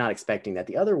I'm not expecting that.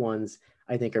 The other ones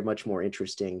I think are much more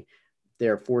interesting.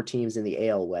 There are 4 teams in the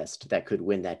AL West that could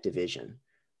win that division.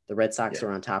 The Red Sox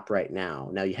are on top right now.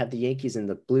 Now you have the Yankees and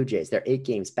the Blue Jays. They're 8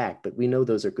 games back, but we know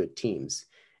those are good teams.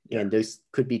 And those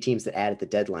could be teams that add at the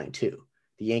deadline too.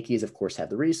 The Yankees, of course, have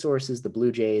the resources. The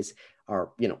Blue Jays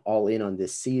are, all in on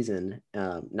this season.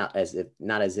 Not as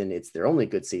in it's their only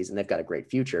good season. They've got a great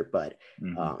future, but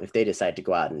if they decide to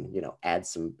go out and, add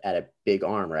a big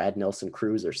arm or add Nelson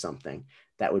Cruz or something,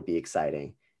 that would be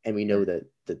exciting. And we know that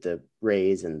the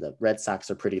Rays and the Red Sox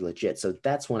are pretty legit. So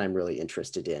that's one I'm really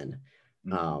interested in.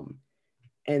 Mhm.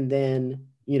 And then,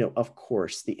 of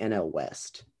course, the NL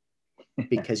West,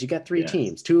 because you got three Yes.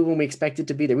 teams. Two of them we expected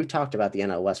to be there. We've talked about the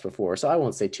NL West before, so I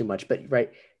won't say too much. But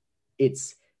right,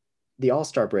 it's the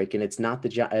All-Star break, and it's not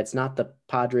the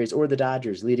Padres or the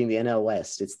Dodgers leading the NL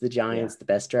West. It's the Yeah. Giants, the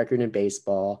best record in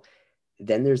baseball.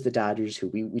 Then there's the Dodgers, who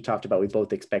we talked about. We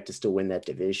both expect to still win that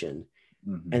division.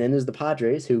 And Hmm. then there's the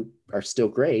Padres, who are still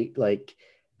great. Like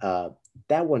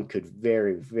that one could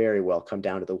very, very well come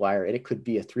down to the wire, and it could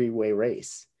be a three-way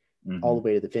race all the Hmm.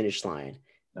 way to the finish line.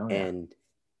 Oh yeah. And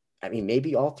I mean,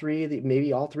 maybe all three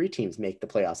teams make the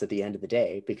playoffs at the end of the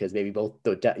day, because maybe both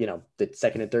the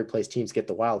second and third place teams get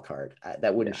the wild card.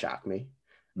 That wouldn't Yeah. shock me,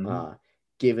 Hmm. uh,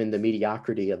 given the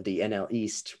mediocrity of the NL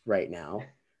East right now,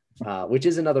 which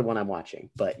is another one I'm watching.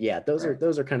 But yeah, those are Right.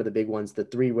 those are kind of the big ones: the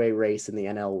three-way race in the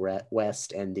NL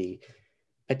West, and the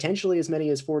potentially as many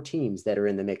as four teams that are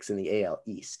in the mix in the AL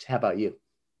East. How about you?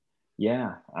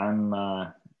 Yeah.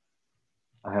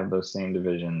 I have those same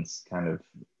divisions kind of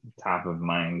top of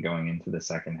mind going into the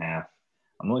second half.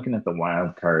 I'm looking at the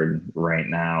wild card right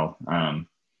now. And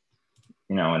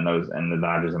the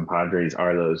Dodgers and Padres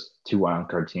are those two wild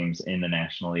card teams in the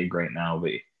National League right now.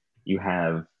 But you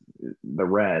have the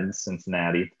Reds,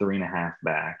 Cincinnati, 3.5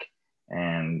 back,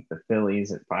 and the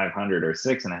Phillies at 500 or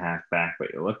 6.5 back.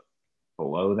 But you look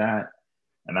below that,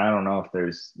 and I don't know if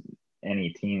there's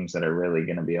any teams that are really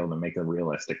going to be able to make a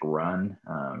realistic run.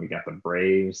 You got the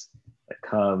Braves, the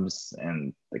Cubs,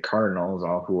 and the Cardinals,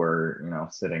 all who are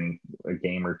sitting a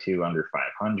game or two under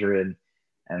 500. And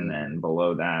Mm-hmm. then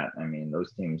below that, I mean,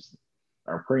 those teams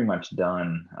are pretty much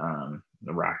done.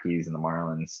 The Rockies and the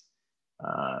Marlins,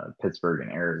 Pittsburgh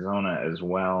and Arizona as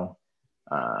well.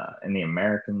 In the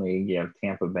American League, you have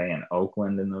Tampa Bay and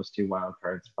Oakland in those two wild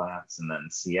card spots, and then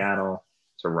Seattle,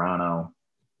 Toronto,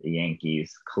 the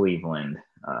Yankees, Cleveland,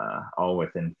 all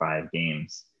within 5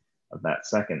 games of that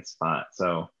second spot.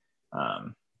 So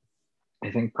um,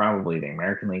 I think probably the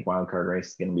American League wildcard race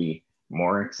is going to be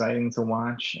more exciting to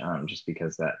watch, just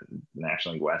because that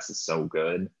National League West is so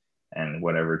good. And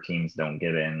whatever teams don't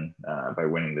get in by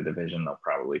winning the division, they'll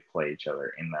probably play each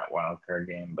other in that wild card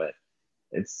game. But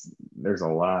there's a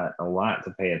lot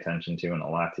to pay attention to and a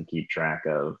lot to keep track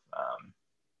of,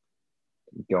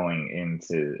 going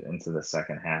into the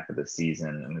second half of the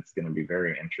season, and it's going to be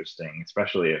very interesting,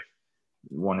 especially if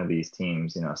one of these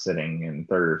teams, sitting in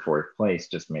third or fourth place,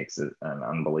 just makes it an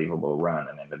unbelievable run,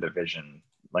 and in a division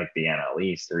like the NL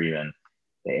East or even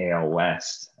the AL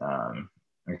West,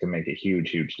 it can make a huge,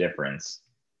 huge difference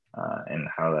in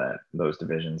how those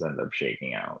divisions end up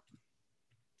shaking out.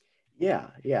 Yeah,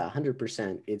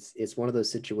 100%. It's one of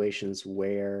those situations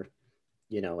where,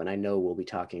 and I know we'll be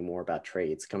talking more about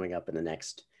trades coming up in the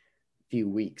next few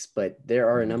weeks, but there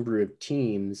are a Mm-hmm. number of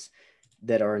teams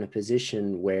that are in a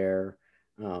position where,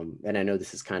 and I know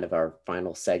this is kind of our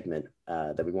final segment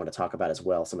that we want to talk about as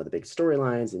well, some of the big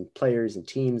storylines and players and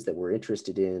teams that we're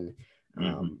interested in,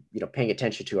 Mm-hmm. paying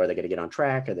attention to. Are they going to get on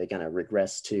track? Are they going to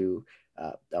regress to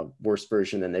a worse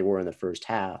version than they were in the first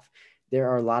half? There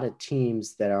are a lot of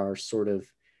teams that are sort of,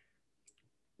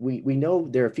 we know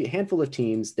there are a handful of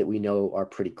teams that we know are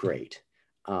pretty great,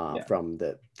 Yeah. from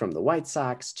the White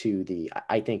Sox to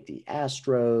I think the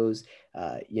Astros,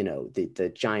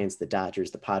 the Giants, the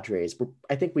Dodgers, the Padres.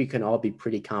 I think we can all be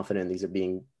pretty confident these are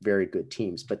being very good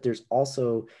teams. But there's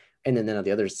also, and then on the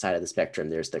other side of the spectrum,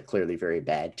 there's the clearly very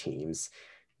bad teams,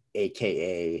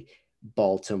 aka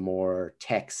Baltimore,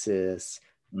 Texas,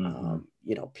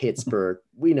 Mm-hmm. Pittsburgh.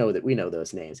 We know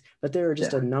those names, but there are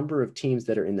just a Yeah. number of teams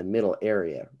that are in the middle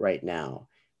area right now,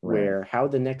 Right. where how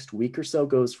the next week or so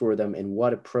goes for them and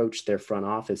what approach their front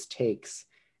office takes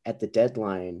at the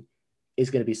deadline is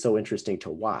going to be so interesting to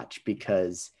watch,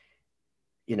 because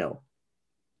you know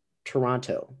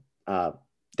Toronto,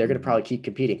 they're going to Mm-hmm. probably keep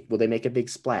competing. Will they make a big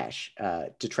splash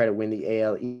to try to win the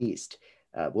AL East?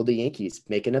 Will the Yankees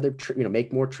make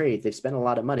make more trades? They've spent a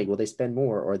lot of money. Will they spend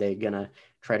more, or are they going to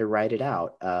try to ride it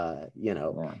out?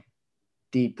 Yeah.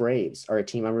 The Braves are a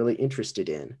team I'm really interested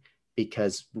in,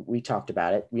 because we talked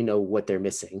about it. We know what they're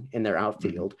missing in their Mm-hmm.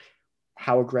 outfield.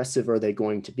 How aggressive are they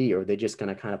going to be? Or are they just going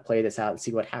to kind of play this out and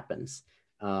see what happens?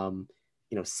 Um,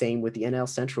 same with the NL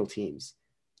Central teams,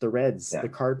 the Reds, Yeah. the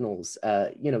Cardinals.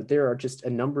 There are just a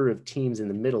number of teams in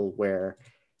the middle where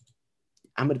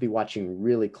I'm going to be watching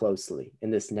really closely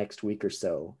in this next week or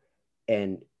so,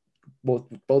 and both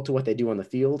to what they do on the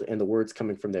field and the words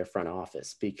coming from their front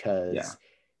office, Yeah. because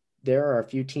there are a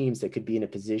few teams that could be in a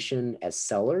position as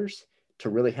sellers to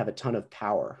really have a ton of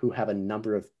power, who have a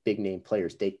number of big name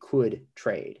players they could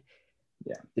trade.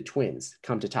 Yeah. The Twins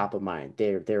come to top of mind.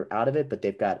 They're out of it, but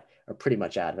they've got are pretty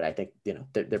much out of it. I think,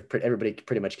 everybody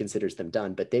pretty much considers them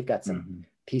done, but they've got some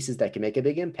pieces that can make a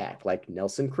big impact, like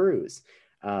Nelson Cruz.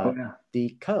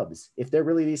 The Cubs, if they're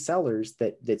really these sellers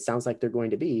that sounds like they're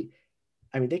going to be,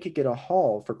 I mean, they could get a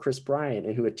haul for Chris Bryant,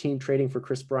 and who a team trading for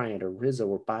Chris Bryant or Rizzo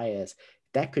or Baez,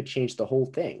 that could change the whole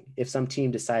thing. If some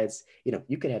team decides,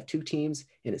 you could have two teams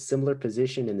in a similar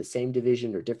position in the same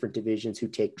division or different divisions who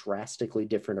take drastically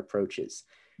different approaches.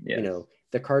 Yes.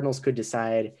 The Cardinals could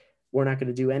decide we're not going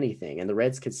to do anything, and the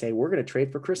Reds could say we're going to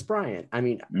trade for Chris Bryant. I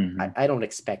mean, I don't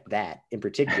expect that in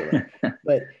particular,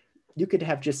 but you could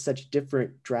have just such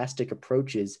different drastic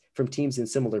approaches from teams in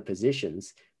similar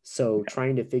positions. So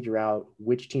trying to figure out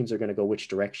which teams are going to go which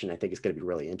direction, I think is going to be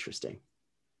really interesting.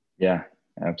 Yeah,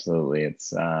 absolutely. It's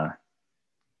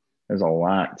there's a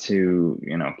lot to,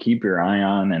 keep your eye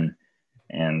on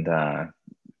and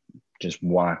just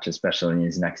watch, especially in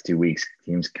these next 2 weeks.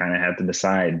 Teams kind of have to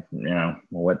decide,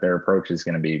 what their approach is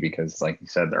going to be, because like you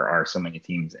said, there are so many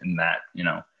teams in that,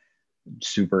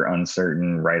 super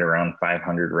uncertain, right around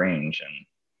 500 range, and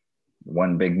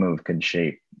one big move could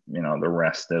shape, the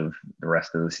rest of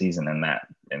the season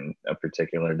in a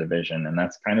particular division. And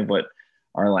that's kind of what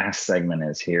our last segment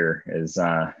is here, is,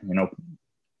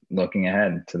 looking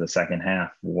ahead to the second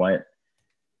half, what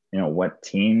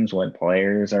teams, what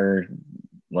players are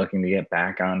looking to get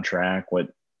back on track,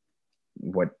 what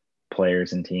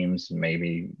players and teams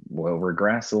maybe will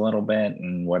regress a little bit,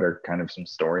 and what are kind of some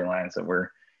storylines that we're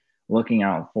looking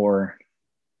out for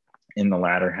in the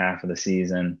latter half of the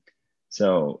season.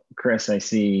 So Chris, I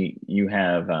see you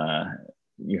have a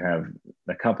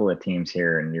couple of teams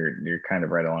here, and you're kind of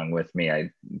right along with me. I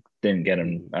didn't get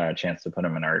a chance to put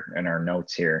them in our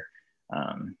notes here,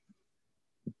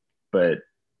 but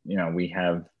we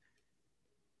have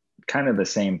kind of the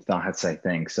same thoughts, I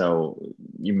think. So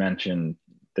you mentioned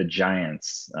the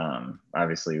Giants.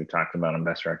 Obviously, we talked about them,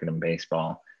 best record in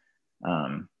baseball.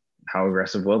 How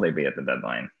aggressive will they be at the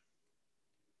deadline?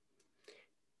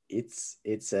 It's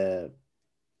a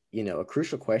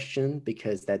crucial question,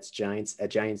 because that's a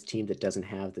Giants team that doesn't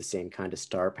have the same kind of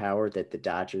star power that the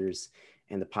Dodgers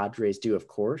and the Padres do, of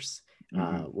course.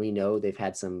 We know they've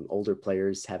had some older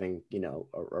players having,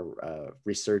 a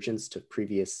resurgence to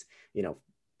previous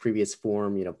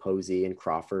form, Posey and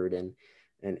Crawford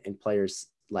and players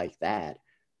like that.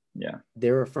 Yeah.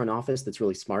 They're a front office that's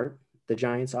really smart. The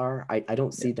Giants are. I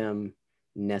don't see them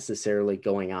necessarily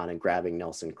going out and grabbing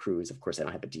Nelson Cruz. Of course, I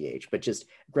don't have a DH, but just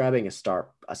grabbing a star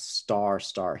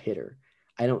hitter.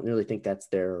 I don't really think that's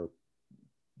their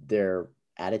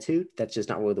attitude. That's just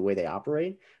not really the way they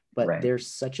operate. But they're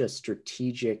such a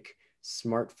strategic,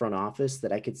 smart front office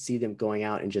that I could see them going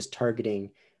out and just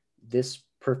targeting this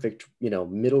perfect,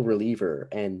 middle reliever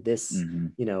and this,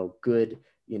 good,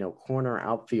 corner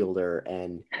outfielder,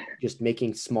 and just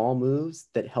making small moves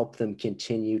that help them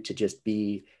continue to just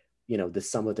be, the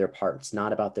sum of their parts,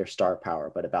 not about their star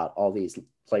power, but about all these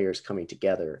players coming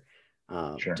together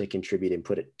to contribute and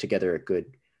put it together a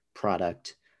good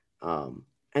product. And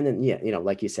then,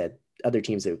 like you said, other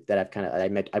teams that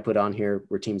I've I put on here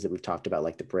were teams that we've talked about,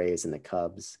 like the Braves and the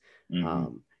Cubs.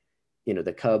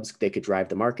 The Cubs, they could drive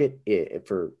the market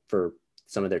for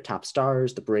some of their top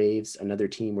stars. The Braves, another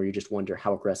team where you just wonder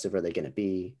how aggressive are they going to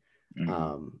be.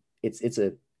 It's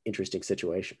a interesting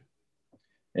situation.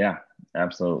 Yeah,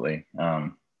 absolutely.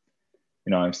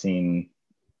 I've seen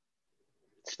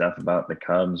stuff about the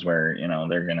Cubs where,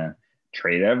 they're going to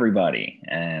trade everybody.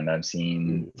 And I've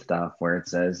seen stuff where it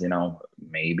says,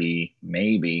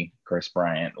 maybe Chris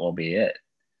Bryant will be it.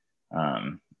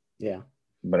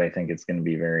 But I think it's going to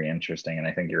be very interesting. And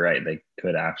I think you're right. They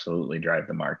could absolutely drive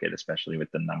the market, especially with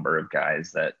the number of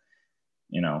guys that,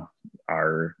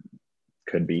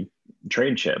 could be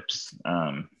trade chips.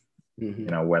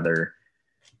 Whether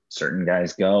certain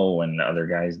guys go and other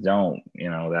guys don't,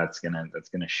 that's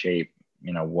gonna shape,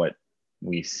 what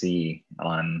we see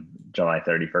on July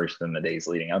 31st and the days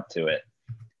leading up to it.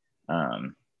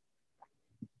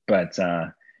 But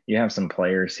you have some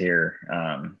players here.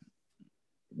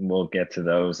 We'll get to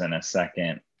those in a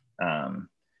second.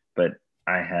 But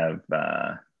I have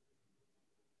a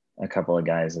couple of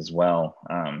guys as well.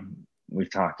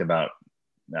 We've talked about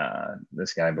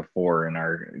this guy before in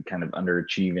our kind of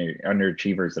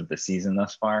underachievers of the season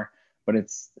thus far, but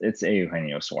it's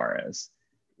Eugenio Suarez.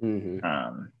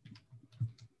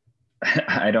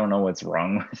 I don't know what's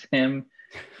wrong with him.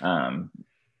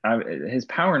 His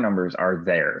power numbers are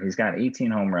there. He's got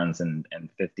 18 home runs and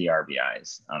 50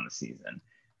 RBIs on the season,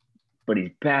 but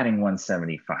he's batting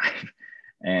 175.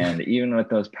 And even with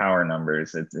those power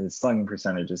numbers, his slugging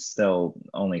percentage is still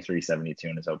only 372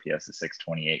 and his OPS is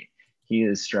 628. He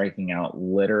is striking out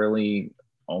literally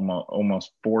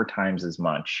almost 4 times as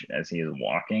much as he is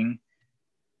walking.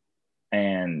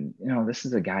 And this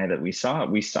is a guy that we saw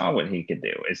what he could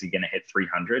do. Is he going to hit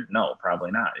 300? No,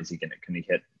 probably not. Can he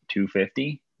hit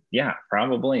 250? Yeah,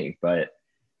 probably. But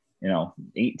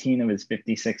 18 of his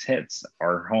 56 hits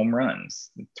are home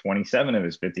runs. 27 of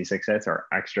his 56 hits are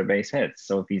extra base hits.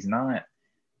 So if he's not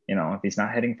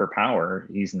hitting for power,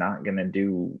 he's not going to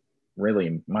do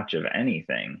really much of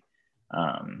anything.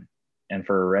 And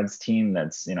for a Reds team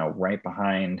that's right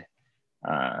behind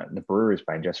the Brewers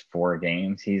by just 4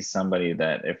 games, he's somebody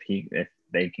that if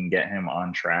they can get him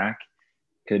on track,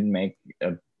 could make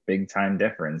a big time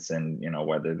difference in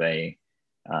whether they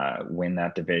win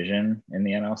that division in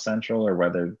the NL Central or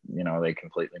whether they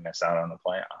completely miss out on the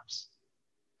playoffs.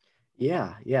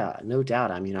 Yeah, no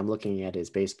doubt. I mean, I'm looking at his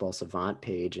Baseball Savant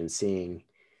page and seeing,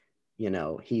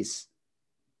 he's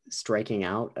striking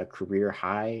out a career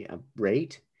high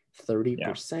rate, 30%.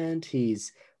 Yeah.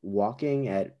 He's walking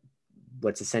at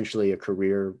what's essentially a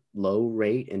career low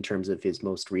rate in terms of his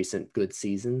most recent good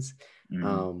seasons.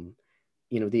 Mm-hmm.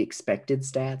 The expected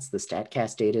stats, the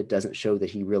StatCast data doesn't show that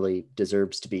he really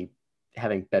deserves to be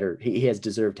having better. He has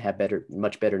deserved to have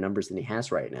much better numbers than he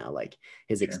has right now. Like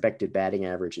his expected batting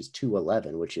average is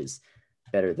 211, which is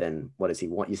better than, what is he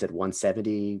want? You said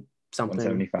 170 something,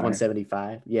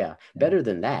 175. Yeah, better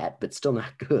than that, but still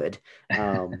not good.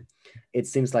 It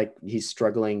seems like he's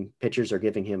struggling. Pitchers are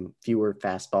giving him fewer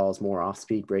fastballs, more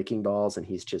off-speed breaking balls, and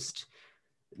he's just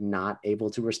not able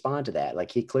to respond to that.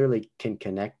 Like he clearly can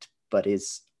connect, but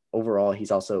overall,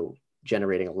 he's also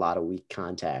generating a lot of weak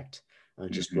contact,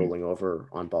 just rolling over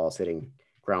on balls, hitting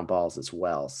ground balls as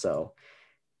well. So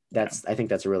I think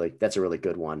that's a really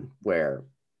good one where,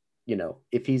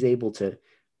 if he's able to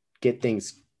get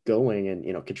things going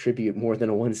and, contribute more than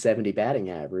a 170 batting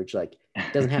average, like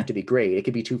it doesn't have to be great. It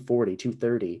could be 240,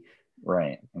 230.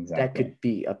 Right. Exactly. That could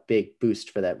be a big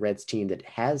boost for that Reds team that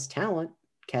has talent,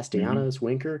 Castellanos,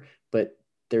 Winker, but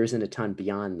there isn't a ton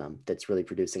beyond them that's really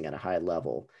producing at a high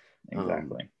level.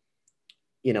 Exactly.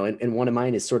 And one of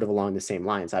mine is sort of along the same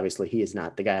lines. Obviously, he is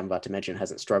not the guy I'm about to mention,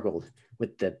 hasn't struggled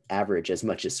with the average as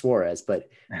much as Suarez, but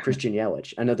Christian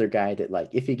Yelich, another guy that, like,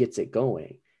 if he gets it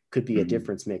going, could be a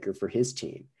difference maker for his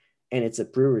team. And it's a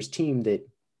Brewers team that,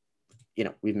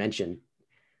 we've mentioned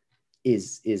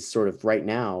is sort of right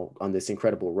now on this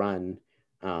incredible run,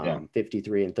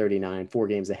 53-39, 4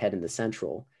 games ahead in the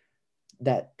Central.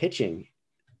 That pitching,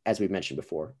 as we mentioned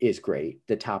before, is great.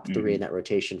 The top 3 in that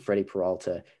rotation, Freddie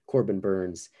Peralta, Corbin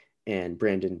Burns, and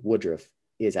Brandon Woodruff,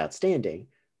 is outstanding.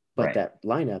 But that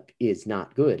lineup is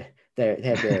not good. They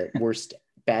have the worst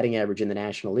batting average in the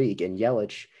National League, and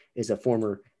Yelich is a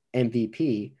former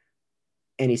MVP,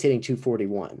 and he's hitting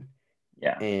 241.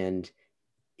 Yeah. And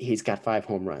he's got 5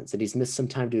 home runs, and he's missed some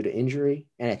time due to injury.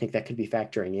 And I think that could be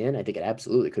factoring in. I think it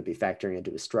absolutely could be factoring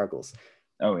into his struggles.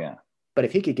 Oh, yeah. But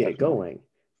if he could get it going,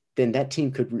 then that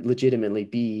team could legitimately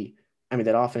be,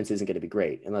 that offense isn't going to be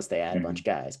great unless they add a bunch of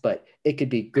guys, but it could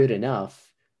be good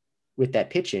enough with that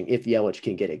pitching if Yelich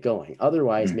can get it going.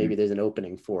 Otherwise, maybe there's an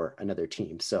opening for another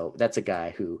team. So that's a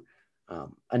guy who,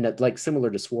 like similar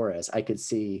to Suarez, I could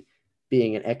see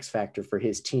being an X factor for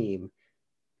his team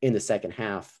in the second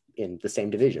half in the same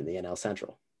division, the NL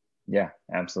Central. Yeah,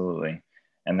 absolutely.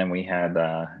 And then we had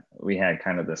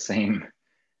kind of the same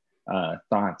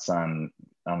thoughts on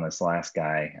this last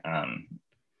guy.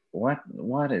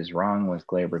 What is wrong with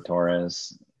Gleyber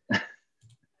Torres?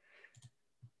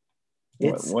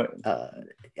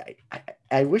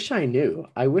 I wish I knew.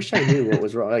 I wish I knew what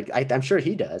was wrong. Like I'm sure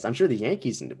he does. I'm sure the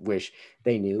Yankees wish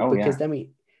they knew, because it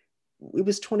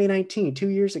was 2019, 2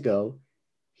 years ago.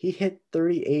 He hit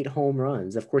 38 home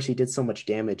runs. Of course, he did so much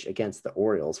damage against the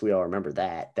Orioles. We all remember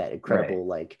that incredible,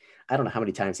 like, I don't know how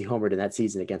many times he homered in that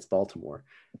season against Baltimore.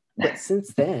 But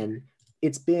since then,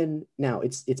 it's been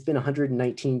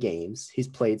 119 games he's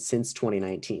played since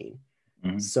 2019.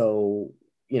 So,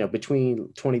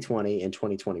 between 2020 and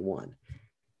 2021,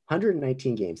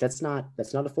 119 games. That's not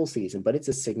a full season, but it's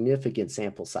a significant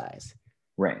sample size.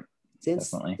 Right. Since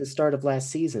the start of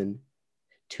last season,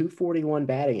 241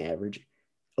 batting average,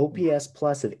 OPS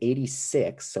plus of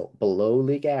 86, so below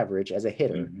league average as a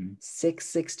hitter,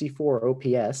 664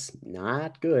 OPS,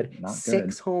 not good.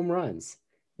 6 home runs.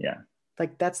 Yeah.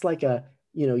 Like that's like a,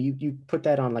 you put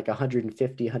that on like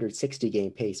 150, 160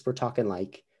 game pace. We're talking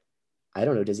like, I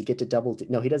don't know, does he get to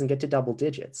no, he doesn't get to double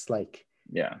digits. Like,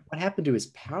 what happened to his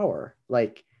power?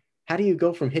 Like, how do you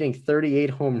go from hitting 38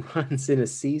 home runs in a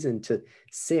season to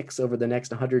 6 over the next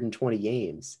 120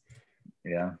 games?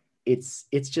 Yeah. It's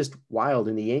just wild.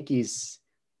 And the Yankees,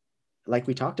 like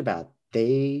we talked about,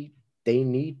 they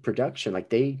need production. Like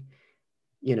they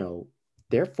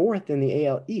they're fourth in the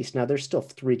AL East. Now they're still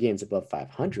 3 games above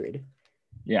 500.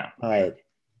 Yeah. But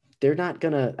they're not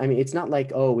gonna, I mean, it's not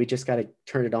like, oh, we just got to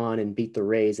turn it on and beat the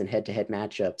Rays in head-to-head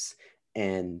matchups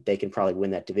and they can probably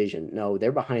win that division. No,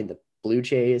 they're behind the Blue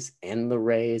Jays and the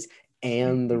Rays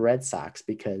and the Red Sox,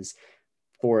 because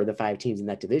 4 of the 5 teams in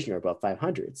that division are above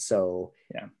 500. So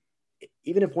yeah,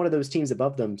 even if one of those teams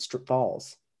above them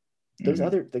falls, those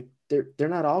other, they're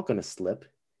not all going to slip.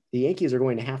 The Yankees are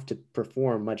going to have to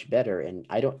perform much better. And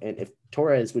if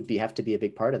Torres would have to be a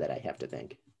big part of that, I have to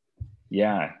think.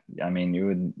 Yeah, I mean,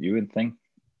 you would think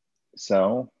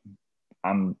so.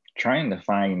 I'm trying to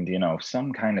find,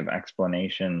 some kind of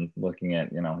explanation looking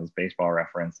at, his baseball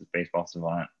reference, his baseball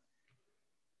savant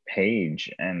page,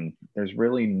 and there's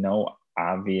really no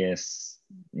obvious,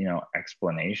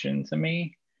 explanation to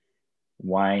me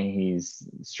why he's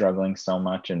struggling so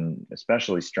much, and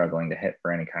especially struggling to hit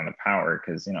for any kind of power,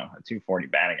 because, a 240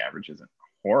 batting average isn't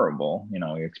horrible.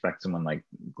 You expect someone like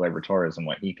Gleyber Torres and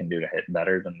what he can do to hit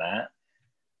better than that.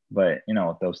 But,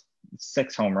 those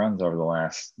 6 home runs over the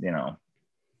last,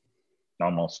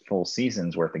 almost full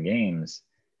season's worth of games,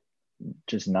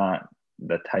 just not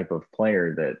the type of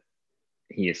player that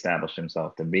he established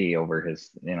himself to be over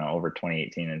his, over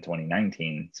 2018 and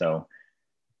 2019. So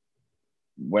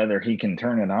whether he can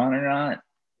turn it on or not,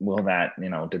 will that,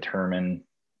 determine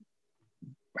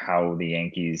how the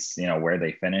Yankees, where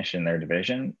they finish in their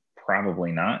division?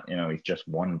 Probably not. He's just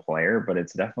one player, but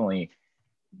it's definitely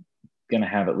going to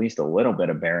have at least a little bit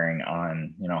of bearing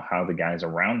on, how the guys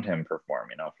around him perform.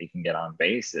 If he can get on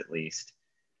base at least,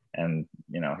 and,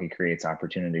 he creates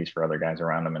opportunities for other guys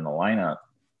around him in the lineup,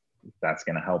 that's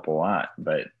going to help a lot.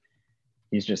 But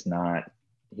he's just not,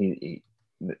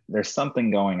 there's something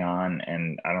going on,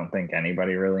 and I don't think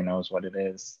anybody really knows what it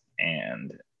is.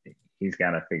 And he's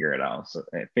got to figure it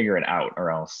out,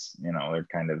 or else, it's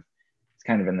kind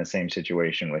of in the same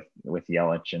situation with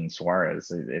Yelich and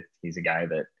Suarez. He's a guy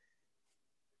that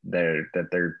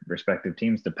their respective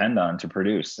teams depend on to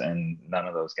produce, and none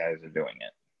of those guys are doing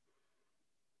it.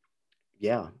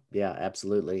 Yeah,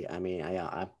 absolutely. I mean,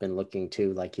 I've been looking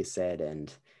too, like you said,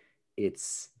 and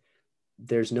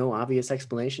there's no obvious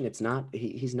explanation. It's not,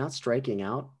 he's not striking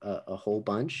out a whole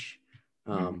bunch,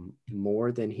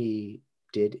 more than he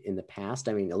did in the past.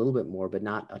 I mean, a little bit more, but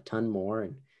not a ton more.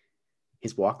 And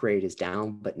his walk rate is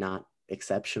down, but not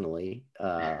exceptionally.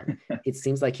 It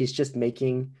seems like he's just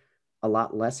making a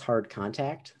lot less hard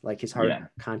contact. Like his hard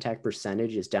contact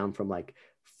percentage is down from like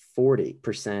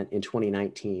 40% in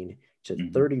 2019 to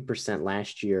 30%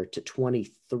 last year to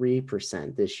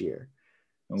 23% this year.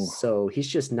 Ooh. So he's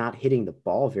just not hitting the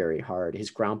ball very hard. His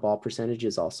ground ball percentage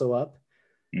is also up.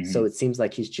 So it seems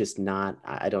like he's just not,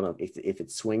 I don't know if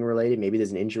it's swing related, maybe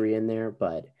there's an injury in there,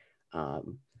 but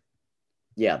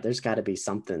there's got to be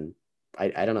something.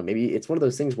 I don't know. Maybe it's one of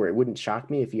those things where it wouldn't shock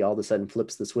me if he all of a sudden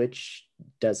flips the switch,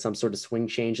 does some sort of swing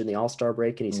change in the All-Star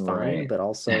break, and he's fine. But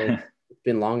also, it's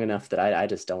been long enough that I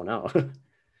just don't know.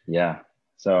 Yeah.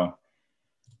 So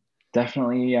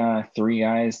definitely 3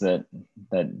 guys that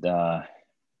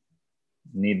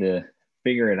need to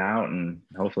figure it out, and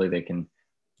hopefully they can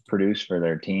produce for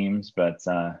their teams. But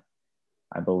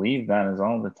I believe that is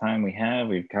all the time we have.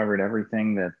 We've covered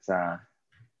everything that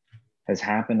has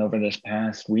happened over this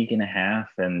past week and a half,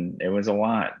 and it was a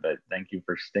lot, but thank you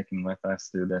for sticking with us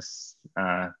through this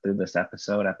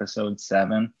episode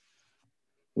 7.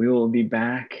 We will be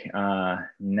back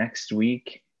next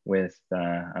week with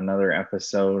another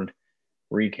episode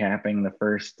recapping the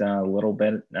first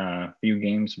few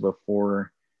games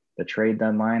before the trade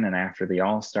deadline and after the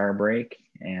All-Star break,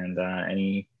 and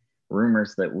any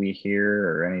rumors that we hear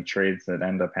or any trades that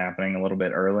end up happening a little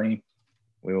bit early,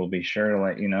 we will be sure to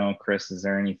let you know. Chris, is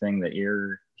there anything that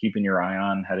you're keeping your eye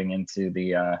on heading into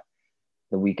the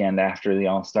weekend after the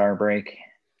All-Star break?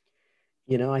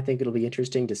 I think it'll be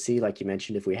interesting to see, like you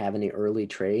mentioned, if we have any early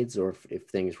trades, or if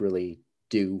things really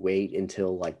do wait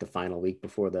until like the final week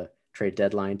before the trade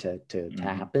deadline to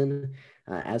happen.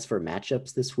 As for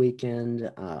matchups this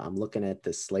weekend, I'm looking at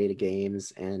the slate of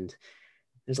games, and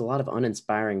there's a lot of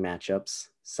uninspiring matchups,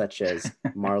 such as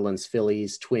Marlins,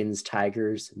 Phillies, Twins,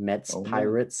 Tigers, Mets,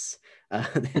 Pirates.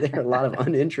 There are a lot of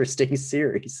uninteresting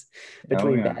series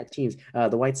between bad teams.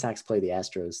 The White Sox play the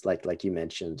Astros, like you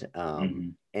mentioned.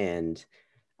 And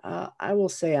I will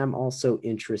say I'm also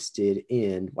interested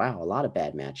in, a lot of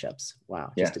bad matchups.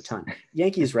 Just a ton.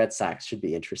 Yankees, Red Sox should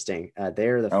be interesting.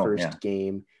 They're the first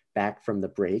game back from the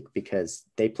break, because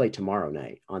they play tomorrow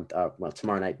night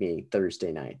tomorrow night being Thursday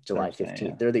night, July 15th.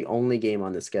 Yeah. They're the only game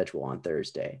on the schedule on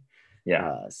Thursday.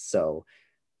 So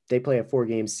they play a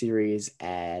 4-game series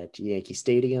at Yankee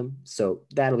Stadium. So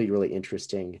that'll be really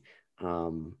interesting.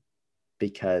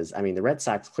 because I mean, the Red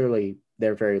Sox clearly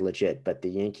they're very legit, but the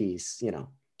Yankees, you know,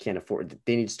 can't afford.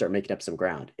 They need to start making up some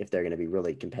ground if they're going to be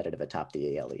really competitive atop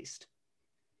the AL East.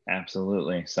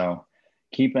 Absolutely. So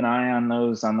keep an eye on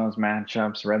those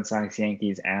matchups: Red Sox,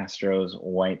 Yankees, Astros,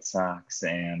 White Sox,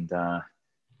 and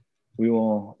we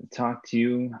will talk to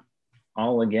you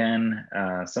all again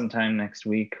sometime next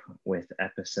week with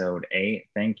episode 8.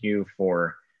 Thank you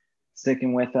for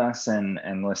sticking with us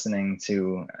and listening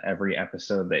to every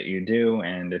episode that you do.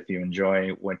 And if you enjoy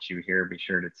what you hear, be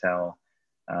sure to tell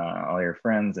all your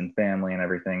friends and family and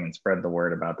everything, and spread the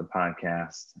word about the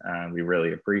podcast. We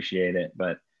really appreciate it.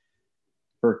 But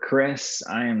for Chris,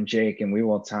 I am Jake, and we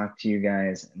will talk to you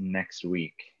guys next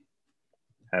week.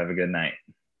 Have a good night.